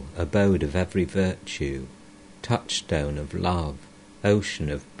 Hail, abode of every virtue, touchstone of love, ocean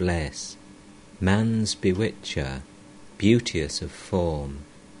of bliss, man's bewitcher, beauteous of form,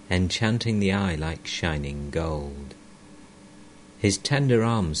 enchanting the eye like shining gold. His tender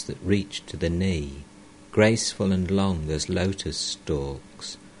arms that reach to the knee, graceful and long as lotus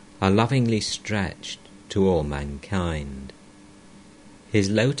stalks, are lovingly stretched to all mankind. His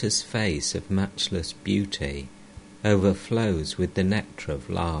lotus face of matchless beauty overflows with the nectar of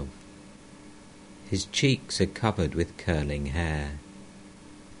love. His cheeks are covered with curling hair.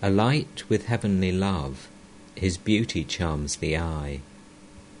 Alight with heavenly love, his beauty charms the eye.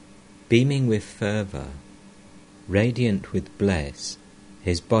 Beaming with fervour, radiant with bliss,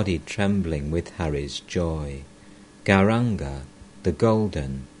 his body trembling with Hari's joy, Gauranga, the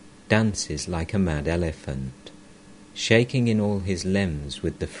golden, dances like a mad elephant, shaking in all his limbs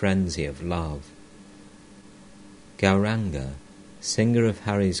with the frenzy of love. Gauranga, singer of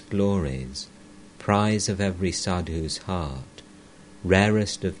Hari's glories, prize of every sadhu's heart,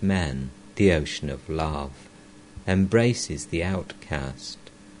 rarest of men, the ocean of love, embraces the outcast,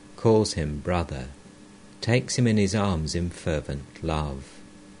 calls him brother, takes him in his arms in fervent love.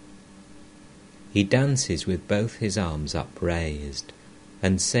 He dances with both his arms upraised,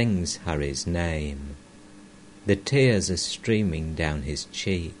 and sings Hari's name. The tears are streaming down his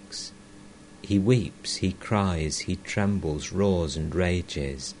cheeks. He weeps, he cries, he trembles, roars and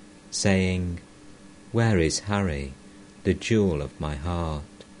rages, saying, "Where is Hari, the jewel of my heart?"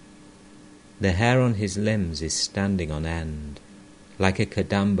 The hair on his limbs is standing on end, like a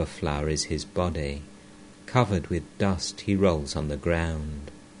kadamba flower is his body. Covered with dust he rolls on the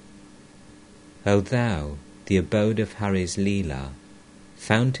ground. O thou, the abode of Hari's Leela,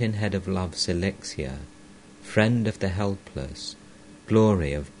 fountainhead of love's elixir, friend of the helpless,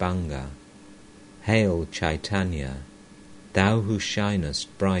 glory of Banga, hail Chaitanya, thou who shinest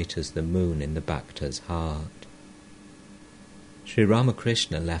bright as the moon in the Bhakta's heart. Sri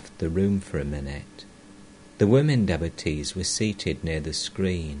Ramakrishna left the room for a minute. The women devotees were seated near the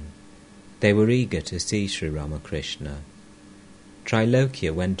screen. They were eager to see Sri Ramakrishna.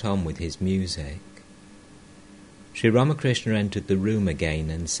 Trilokya went on with his music. Sri Ramakrishna entered the room again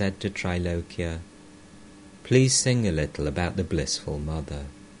and said to Trilokya, "Please sing a little about the blissful mother."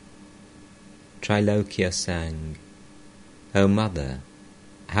 Trilokya sang, "O Mother,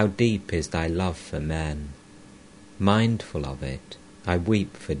 how deep is thy love for men! Mindful of it, I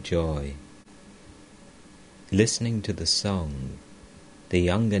weep for joy." Listening to the song, the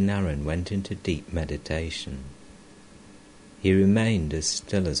younger Naren went into deep meditation. He remained as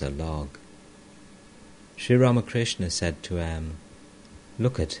still as a log. Sri Ramakrishna said to M,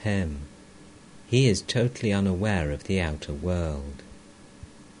 "Look at him. He is totally unaware of the outer world."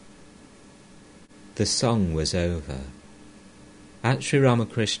 The song was over. At Sri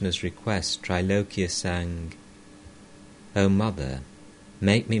Ramakrishna's request, Trilokya sang, "O Mother,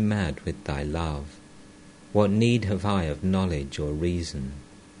 make me mad with thy love. What need have I of knowledge or reason?"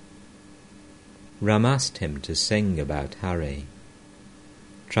 Ram asked him to sing about Hari.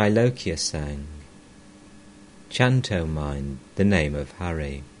 Trilokya sang, "Chant, O mind, the name of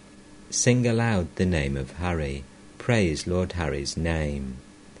Hari. Sing aloud the name of Hari. Praise Lord Hari's name.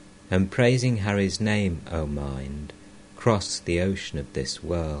 And praising Hari's name, O mind, cross the ocean of this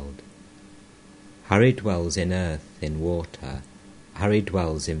world. Hari dwells in earth, in water. Hari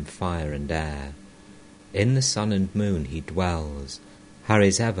dwells in fire and air. In the sun and moon he dwells.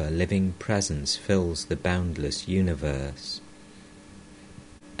 Hari's ever-living presence fills the boundless universe."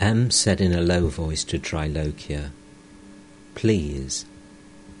 M said in a low voice to Trilokya, "Please,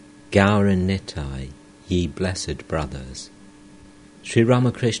 Gaur and Nitai, ye blessed brothers." Sri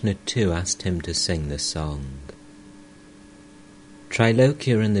Ramakrishna too asked him to sing the song.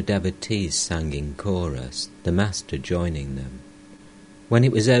 Trilokya and the devotees sang in chorus, the master joining them. When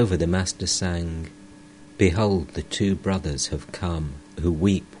it was over, the master sang, "Behold, the two brothers have come, who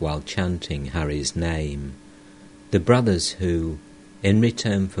weep while chanting Hari's name. The brothers who, in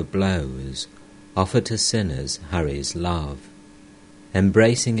return for blows, offer to sinners Hari's love,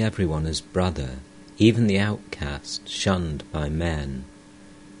 embracing everyone as brother, even the outcast, shunned by men.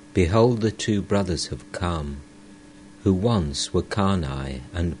 Behold, the two brothers have come, who once were Karnai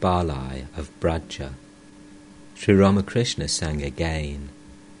and Balai of Braja." Sri Ramakrishna sang again,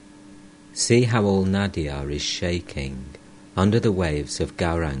 "See how all Nadia is shaking under the waves of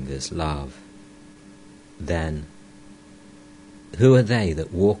Gauranga's love." Then, "Who are they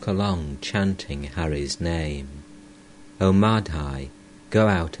that walk along chanting Hari's name? O Madhai, go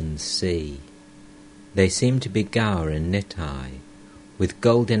out and see. They seem to be Gaur and Nitai, with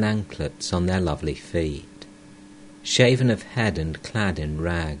golden anklets on their lovely feet. Shaven of head and clad in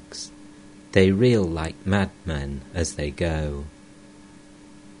rags, they reel like madmen as they go."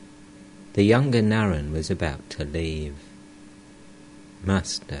 The younger Naren was about to leave.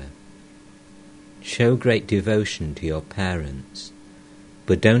 "Master, show great devotion to your parents,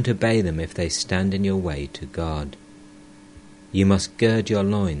 but don't obey them if they stand in your way to God. You must gird your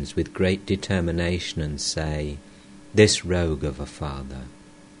loins with great determination and say, 'This rogue of a father,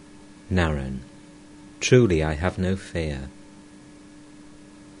 Naren, truly I have no fear.'"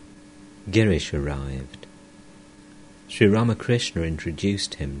 Girish arrived. Sri Ramakrishna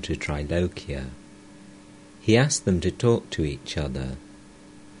introduced him to Trilokya. He asked them to talk to each other.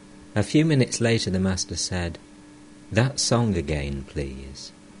 A few minutes later the master said, "That song again,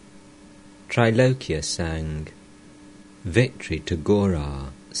 please." Trilokya sang, "Victory to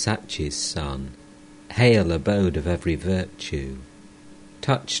Gora, Sachi's son, hail abode of every virtue,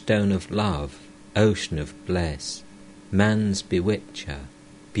 touchstone of love, ocean of bliss, man's bewitcher,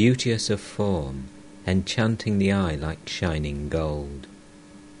 beauteous of form, enchanting the eye like shining gold."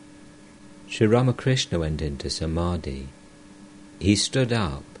 Sri Ramakrishna went into samadhi. He stood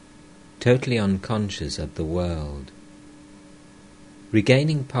up, totally unconscious of the world.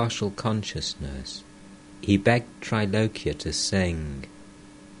 Regaining partial consciousness, he begged Trilokya to sing,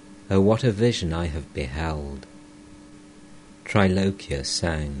 "Oh, what a vision I have beheld." Trilokya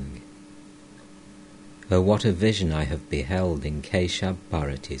sang, "Oh, what a vision I have beheld in Keshab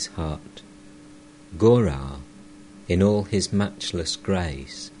Bharati's hut. Gora, in all his matchless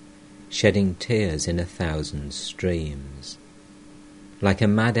grace, shedding tears in 1,000 streams. Like a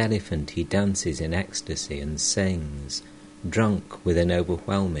mad elephant he dances in ecstasy and sings, drunk with an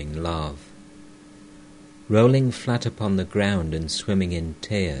overwhelming love. Rolling flat upon the ground and swimming in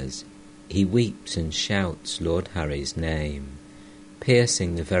tears, he weeps and shouts Lord Hari's name,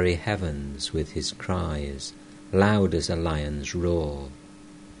 piercing the very heavens with his cries, loud as a lion's roar.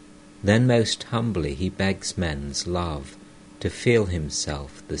 Then most humbly he begs men's love, to feel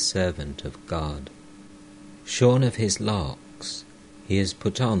himself the servant of God. Shorn of his locks, he has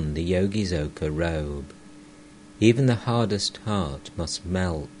put on the yogi's ochre robe. Even the hardest heart must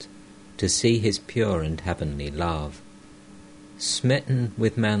melt to see his pure and heavenly love. Smitten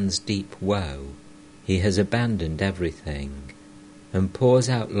with man's deep woe, he has abandoned everything and pours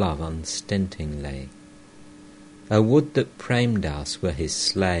out love unstintingly. O would that Premdas were his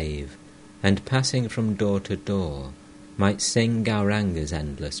slave, and passing from door to door might sing Gauranga's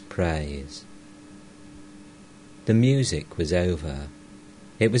endless praise. The music was over.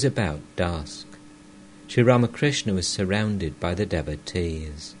 It was about dusk. Sri Ramakrishna was surrounded by the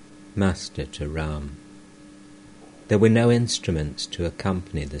devotees, master to Ram. There were no instruments to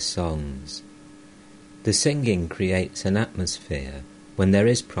accompany the songs. The singing creates an atmosphere when there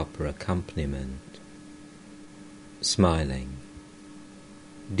is proper accompaniment. Smiling.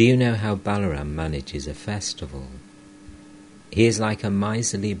 Do you know how Balaram manages a festival? He is like a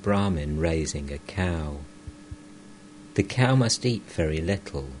miserly Brahmin raising a cow. The cow must eat very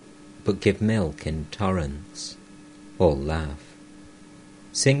little, but give milk in torrents. All laugh.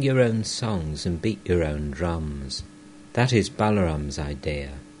 Sing your own songs and beat your own drums. That is Balaram's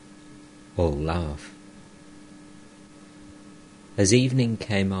idea. All laugh. As evening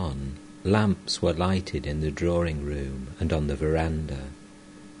came on, lamps were lighted in the drawing room and on the veranda.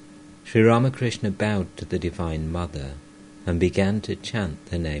 Sri Ramakrishna bowed to the Divine Mother and began to chant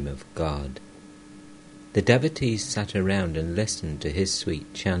the name of God. The devotees sat around and listened to his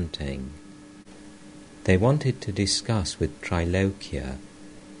sweet chanting. They wanted to discuss with Trilokya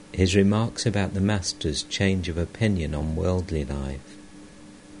his remarks about the Master's change of opinion on worldly life.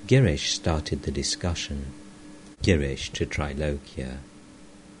 Girish started the discussion. Girish to Trilokya.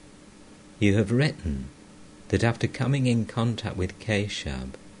 You have written that after coming in contact with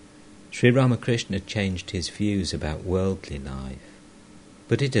Keshab, Sri Ramakrishna changed his views about worldly life,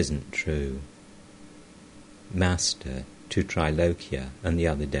 but it isn't true. Master to Trilokya and the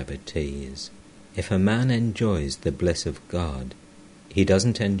other devotees, if a man enjoys the bliss of God, he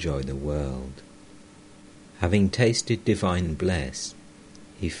doesn't enjoy the world. Having tasted divine bliss,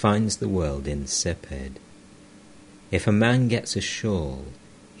 he finds the world insipid. If a man gets a shawl,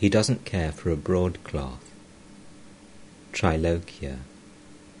 he doesn't care for a broadcloth. Trilokya.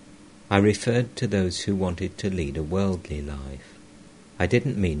 I referred to those who wanted to lead a worldly life. I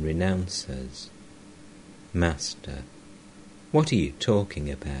didn't mean renouncers. Master. What are you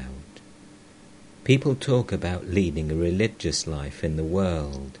talking about? People talk about leading a religious life in the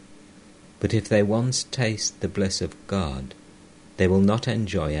world, but if they once taste the bliss of God, they will not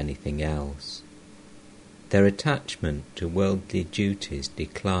enjoy anything else. Their attachment to worldly duties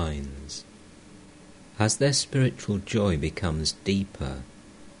declines. As their spiritual joy becomes deeper,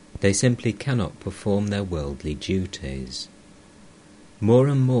 they simply cannot perform their worldly duties. More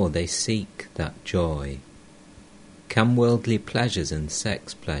and more they seek that joy. Can worldly pleasures and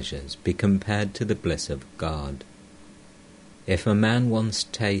sex pleasures be compared to the bliss of God? If a man once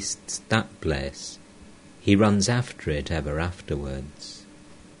tastes that bliss, he runs after it ever afterwards.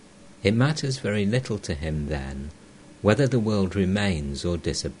 It matters very little to him then whether the world remains or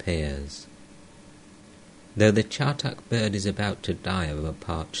disappears. Though the chatak bird is about to die of a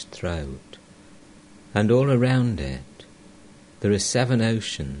parched throat, and all around it there are 7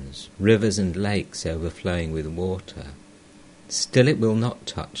 oceans, rivers and lakes overflowing with water, still it will not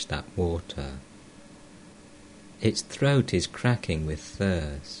touch that water. Its throat is cracking with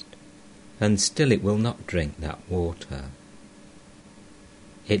thirst, and still it will not drink that water.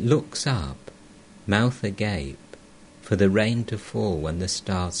 It looks up, mouth agape, for the rain to fall when the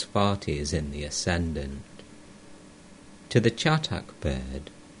star Svati is in the ascendant. To the chatak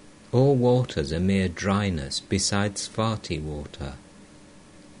bird, all waters are mere dryness besides Svati water.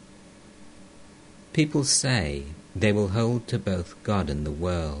 People say they will hold to both God and the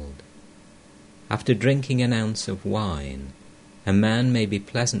world. After drinking an ounce of wine, a man may be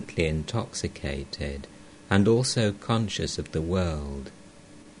pleasantly intoxicated and also conscious of the world.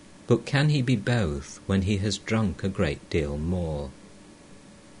 But can he be both when he has drunk a great deal more?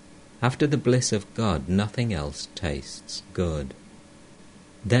 After the bliss of God, nothing else tastes good.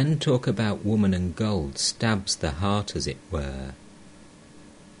 Then talk about woman and gold stabs the heart, as it were.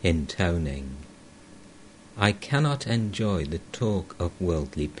 Intoning. I cannot enjoy the talk of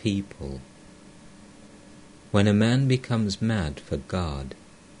worldly people. When a man becomes mad for God,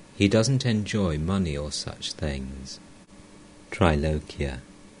 he doesn't enjoy money or such things. Trilokya.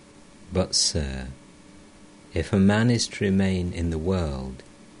 But, sir, if a man is to remain in the world,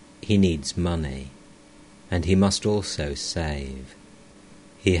 he needs money, and he must also save.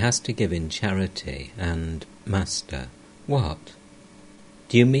 He has to give in charity and, Master, what?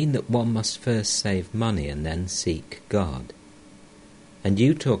 Do you mean that one must first save money and then seek God? and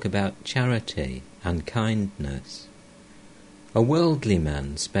you talk about charity and kindness. A worldly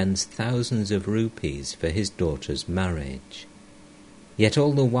man spends thousands of rupees for his daughter's marriage, yet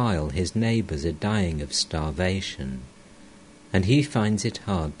all the while his neighbours are dying of starvation, and he finds it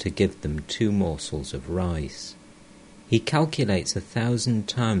hard to give them 2 morsels of rice. He calculates 1,000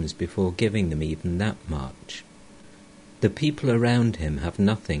 times before giving them even that much. The people around him have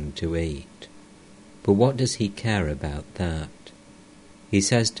nothing to eat, but what does he care about that? He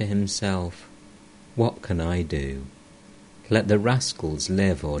says to himself, "What can I do? Let the rascals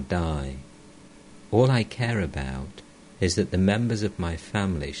live or die. All I care about is that the members of my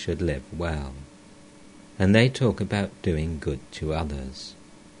family should live well." And they talk about doing good to others.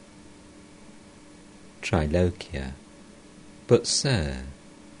 Trilokya: But sir,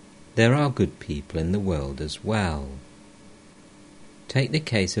 there are good people in the world as well. Take the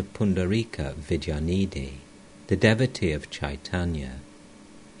case of Pundarika Vidyanidhi, the devotee of Chaitanya.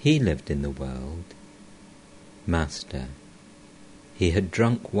 He lived in the world. Master: He had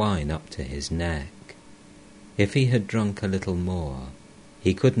drunk wine up to his neck. If he had drunk a little more,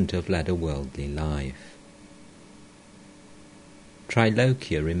 he couldn't have led a worldly life.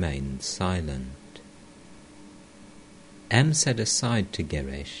 Trilokya remained silent. M said aside to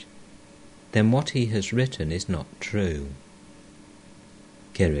Girish, "Then what he has written is not true."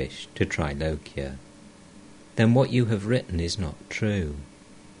 Girish to Trilokya: "Then what you have written is not true."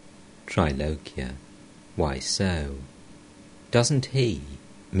 Trilokya: "Why so? Doesn't he,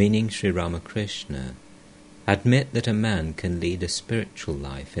 meaning Sri Ramakrishna, admit that a man can lead a spiritual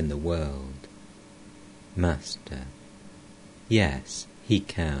life in the world?" Master: "Yes, he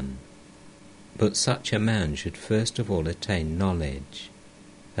can. But such a man should first of all attain knowledge,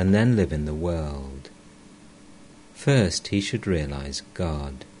 and then live in the world. First he should realize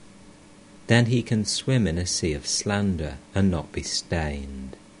God. Then he can swim in a sea of slander and not be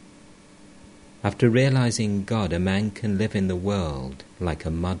stained. After realizing God, a man can live in the world like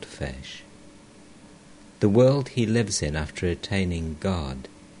a mudfish. The world he lives in after attaining God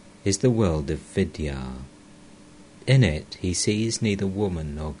is the world of Vidya. In it he sees neither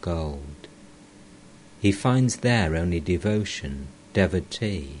woman nor gold. He finds there only devotion,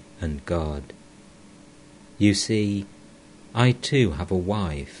 devotee, and God. You see, I too have a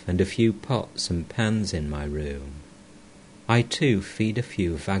wife and a few pots and pans in my room. I too feed a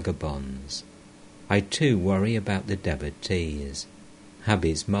few vagabonds. I too worry about the devotees,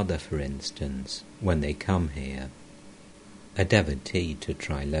 Habi's mother for instance, when they come here." A devotee to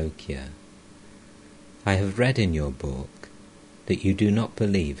Trilokya: "I have read in your book that you do not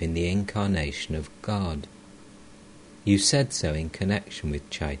believe in the incarnation of God. You said so in connection with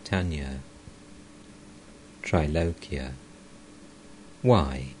Chaitanya." Trilokya: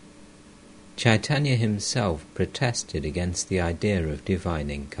 "Why? Chaitanya himself protested against the idea of divine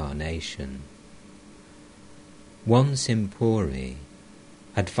incarnation. Once in Puri,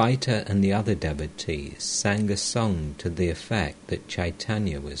 Advaita and the other devotees sang a song to the effect that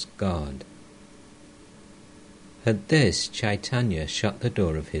Chaitanya was God. At this, Chaitanya shut the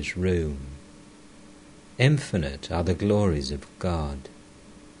door of his room. Infinite are the glories of God.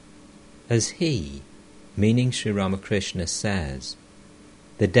 As he, meaning Sri Ramakrishna, says,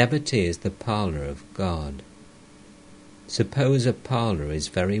 the devotee is the parlour of God. Suppose a parlour is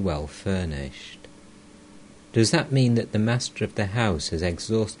very well furnished. Does that mean that the master of the house has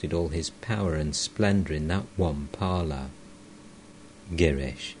exhausted all his power and splendour in that one parlour?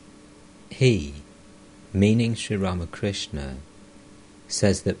 Girish: he, meaning Sri Ramakrishna,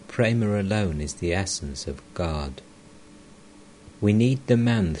 says that prema alone is the essence of God. We need the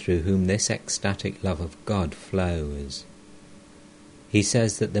man through whom this ecstatic love of God flows. He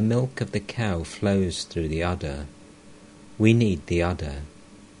says that the milk of the cow flows through the udder. We need the udder.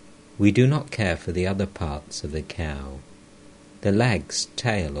 We do not care for the other parts of the cow, the legs,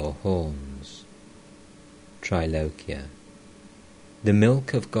 tail or horns. Trilokya: the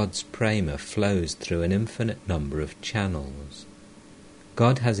milk of God's prema flows through an infinite number of channels.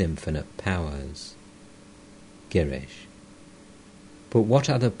 God has infinite powers. Girish: but what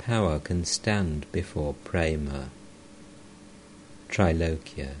other power can stand before prema?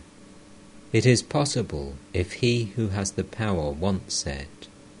 Trilokya: it is possible if he who has the power wants it.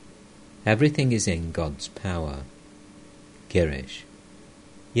 Everything is in God's power. Girish: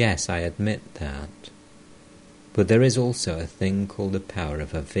 yes, I admit that. But there is also a thing called the power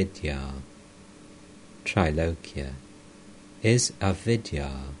of avidya. Trilokya: is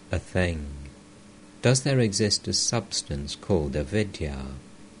avidya a thing? Does there exist a substance called avidya?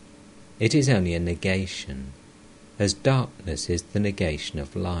 It is only a negation, as darkness is the negation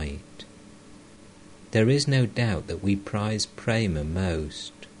of light. there is no doubt that we prize prema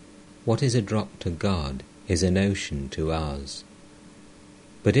most. What is a drop to God is an ocean to us.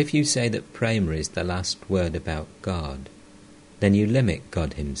 But if you say that prema is the last word about God, then you limit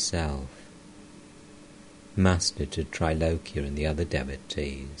God himself. Master to Trilokya and the other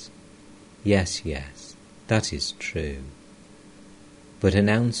devotees. Yes, yes, that is true. But an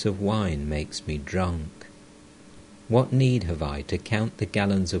ounce of wine makes me drunk. What need have I to count the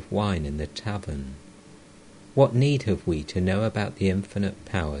gallons of wine in the tavern? What need have we to know about the infinite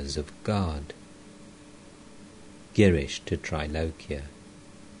powers of God? Girish to Trilokya.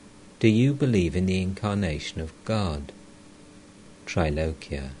 Do you believe in the incarnation of God?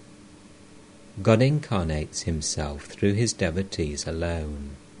 Trilokya. God incarnates himself through his devotees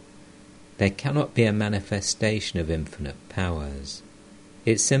alone. There cannot be a manifestation of infinite powers.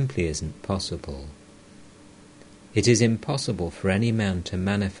 It simply isn't possible. It is impossible for any man to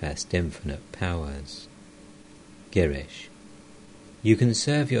manifest infinite powers. Girish. You can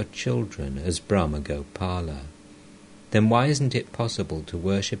serve your children as Brahma Gopala. Then why isn't it possible to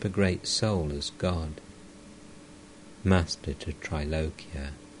worship a great soul as God? Master to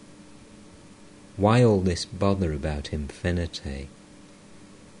Trilokya. Why all this bother about infinity?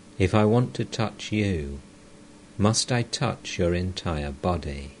 If I want to touch you, must I touch your entire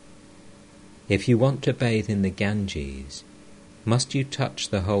body? If you want to bathe in the Ganges, must you touch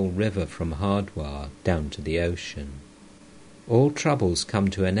the whole river from Hardwar down to the ocean? All troubles come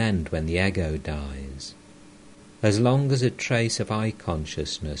to an end when the ego dies. As long as a trace of I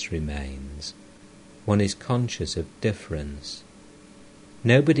consciousness remains, one is conscious of difference.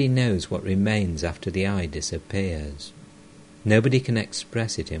 Nobody knows what remains after the I disappears. Nobody can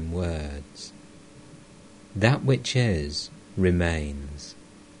express it in words. That which is, remains.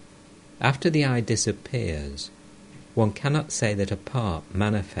 After the I disappears, one cannot say that a part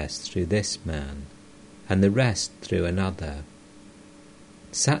manifests through this man, and the rest through another.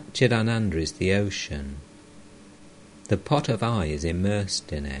 Satchidananda is the ocean. The pot of I is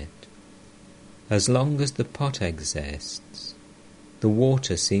immersed in it. As long as the pot exists, the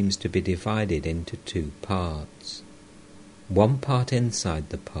water seems to be divided into two parts, one part inside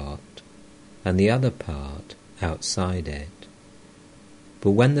the pot, and the other part outside it.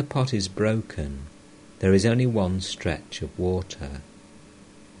 But when the pot is broken, there is only one stretch of water.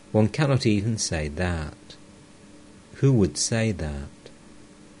 One cannot even say that. Who would say that?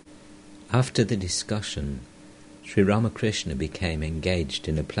 After the discussion, Sri Ramakrishna became engaged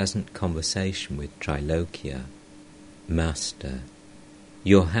in a pleasant conversation with Trilokya. Master,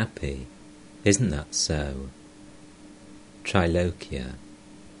 you're happy, isn't that so? Trilokya.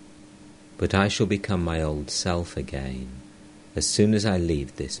 But I shall become my old self again, as soon as I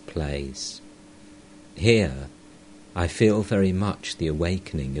leave this place. Here, I feel very much the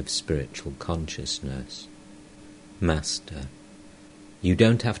awakening of spiritual consciousness. Master, you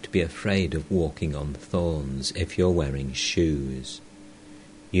don't have to be afraid of walking on thorns if you're wearing shoes.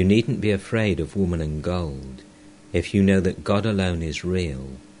 You needn't be afraid of woman and gold if you know that God alone is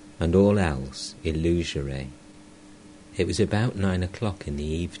real and all else illusory. It was about 9 o'clock in the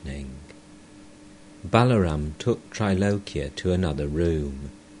evening. Balaram took Trilokya to another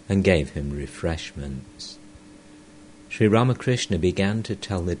room and gave him refreshments. Sri Ramakrishna began to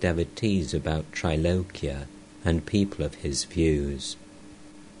tell the devotees about Trilokya and people of his views.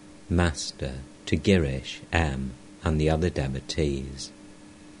 Master to Girish, M, and the other devotees.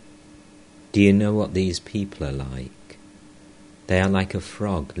 Do you know what these people are like? They are like a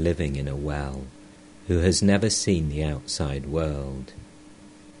frog living in a well, who has never seen the outside world.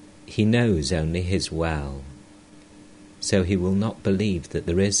 He knows only his well, so he will not believe that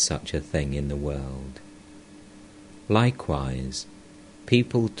there is such a thing in the world. Likewise,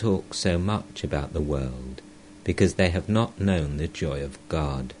 people talk so much about the world because they have not known the joy of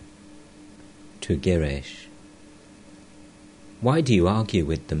God. To Girish. Why do you argue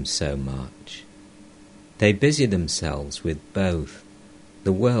with them so much? They busy themselves with both,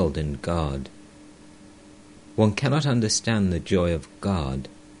 the world and God. One cannot understand the joy of God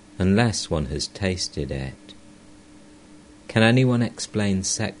unless one has tasted it. Can anyone explain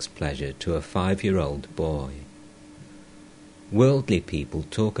sex pleasure to a 5-year-old boy? Worldly people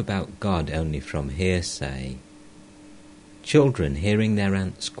talk about God only from hearsay. Children, hearing their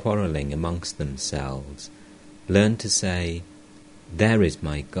aunts quarrelling amongst themselves, learn to say, "There is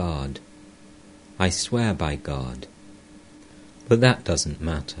my God. I swear by God." But that doesn't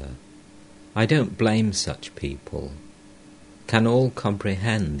matter. I don't blame such people. Can all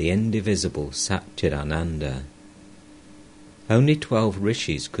comprehend the indivisible Satchidananda? Only 12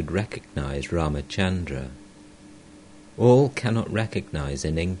 rishis could recognize Ramachandra. All cannot recognize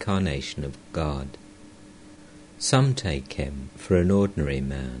an incarnation of God, Some take him for an ordinary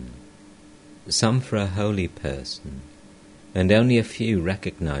man, some for a holy person, and only a few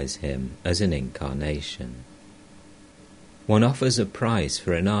recognize him as an incarnation. One offers a price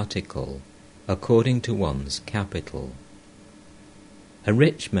for an article according to one's capital. A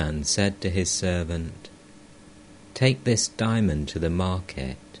rich man said to his servant, "Take this diamond to the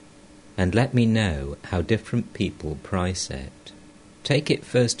market, and let me know how different people price it. Take it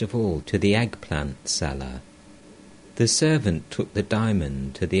first of all to the eggplant seller." The servant took the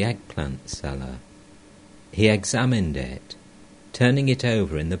diamond to the eggplant seller. He examined it, turning it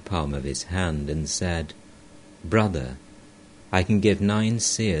over in the palm of his hand, and said, "Brother, I can give 9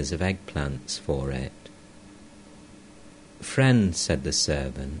 seers of eggplants for it." "Friend," said the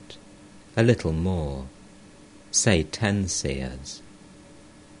servant, "a little more. Say 10 seers."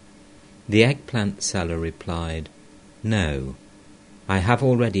 The eggplant seller replied, "No, I have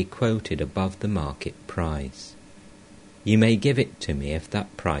already quoted above the market price. You may give it to me if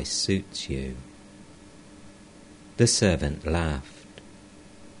that price suits you." The servant laughed.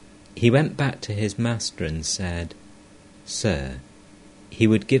 He went back to his master and said, "Sir, he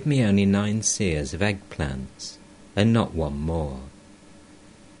would give me only 9 seers of eggplants, and not one more."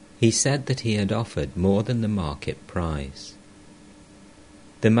 He said that he had offered more than the market price.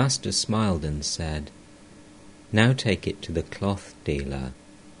 The master smiled and said, "Now take it to the cloth dealer.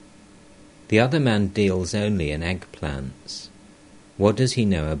 The other man deals only in eggplants. What does he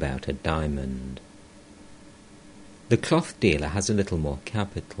know about a diamond? The cloth dealer has a little more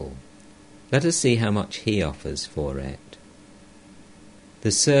capital. Let us see how much he offers for it."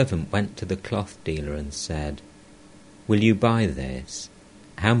 The servant went to the cloth dealer and said, "Will you buy this?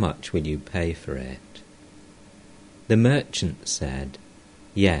 How much will you pay for it?" The merchant said,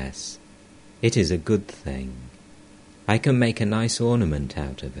 "Yes, it is a good thing. I can make a nice ornament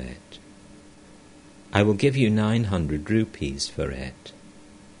out of it. I will give you 900 rupees for it."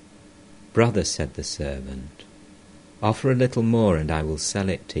 "Brother," said the servant, "offer a little more and I will sell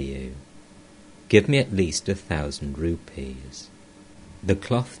it to you. Give me at least 1,000 rupees. The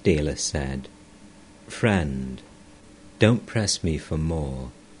cloth dealer said, "Friend, don't press me for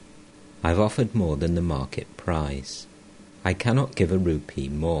more. I've offered more than the market price. I cannot give a rupee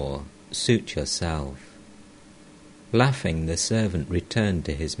more. Suit yourself." Laughing, the servant returned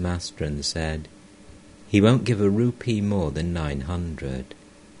to his master and said, "He won't give a rupee more than 900.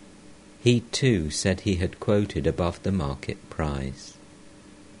 He too said he had quoted above the market price.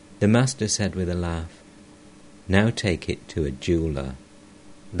 The master said with a laugh, "Now take it to a jeweller.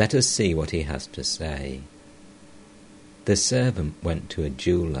 Let us see what he has to say." The servant went to a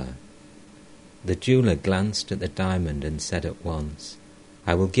jeweller. The jeweller glanced at the diamond and said at once,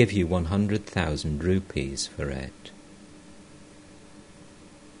 "I will give you 100,000 rupees for it."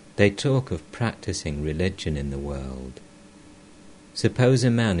 They talk of practicing religion in the world. Suppose a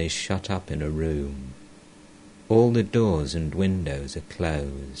man is shut up in a room. All the doors and windows are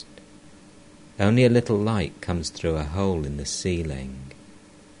closed. Only a little light comes through a hole in the ceiling.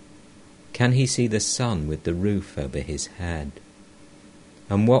 Can he see the sun with the roof over his head?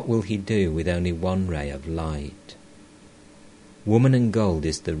 And what will he do with only one ray of light? Woman and gold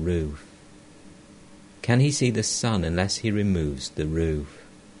is the roof. Can he see the sun unless he removes the roof?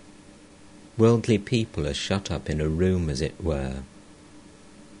 Worldly people are shut up in a room, as it were.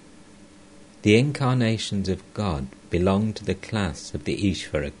 The incarnations of God belong to the class of the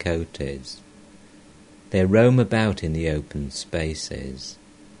Ishvara Kotis. They roam about in the open spaces.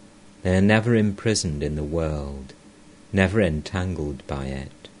 They are never imprisoned in the world, never entangled by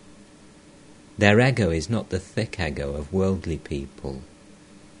it. Their ego is not the thick ego of worldly people.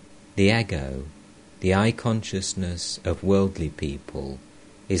 The ego, the I-consciousness of worldly people,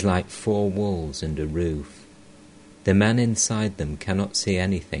 is like 4 walls and a roof. The man inside them cannot see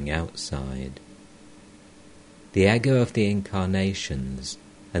anything outside. The ego of the incarnations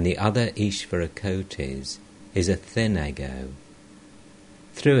and the other Ishvara Kotis is a thin ego.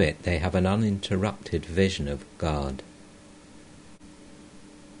 Through it they have an uninterrupted vision of God.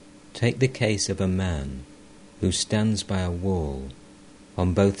 Take the case of a man who stands by a wall,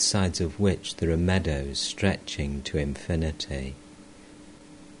 on both sides of which there are meadows stretching to infinity.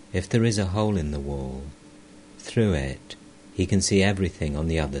 If there is a hole in the wall, through it he can see everything on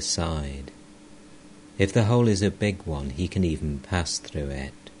the other side. If the hole is a big one, he can even pass through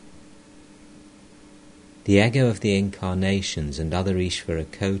it. The ego of the incarnations and other Ishvara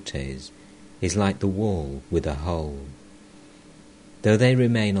Kotis is like the wall with a hole. Though they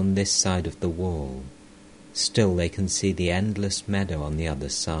remain on this side of the wall, still they can see the endless meadow on the other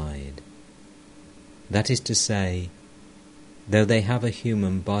side. That is to say, though they have a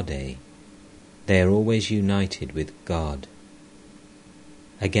human body, They are always united with God.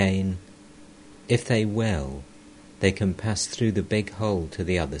 Again, if they will, they can pass through the big hole to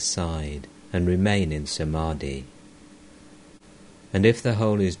the other side and remain in samadhi. And if the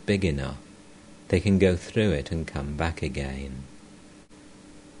hole is big enough, they can go through it and come back again.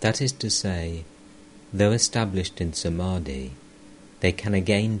 That is to say, though established in samadhi, they can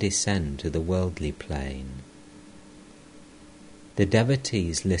again descend to the worldly plane. The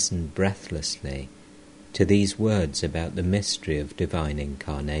devotees listened breathlessly to these words about the mystery of divine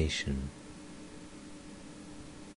incarnation.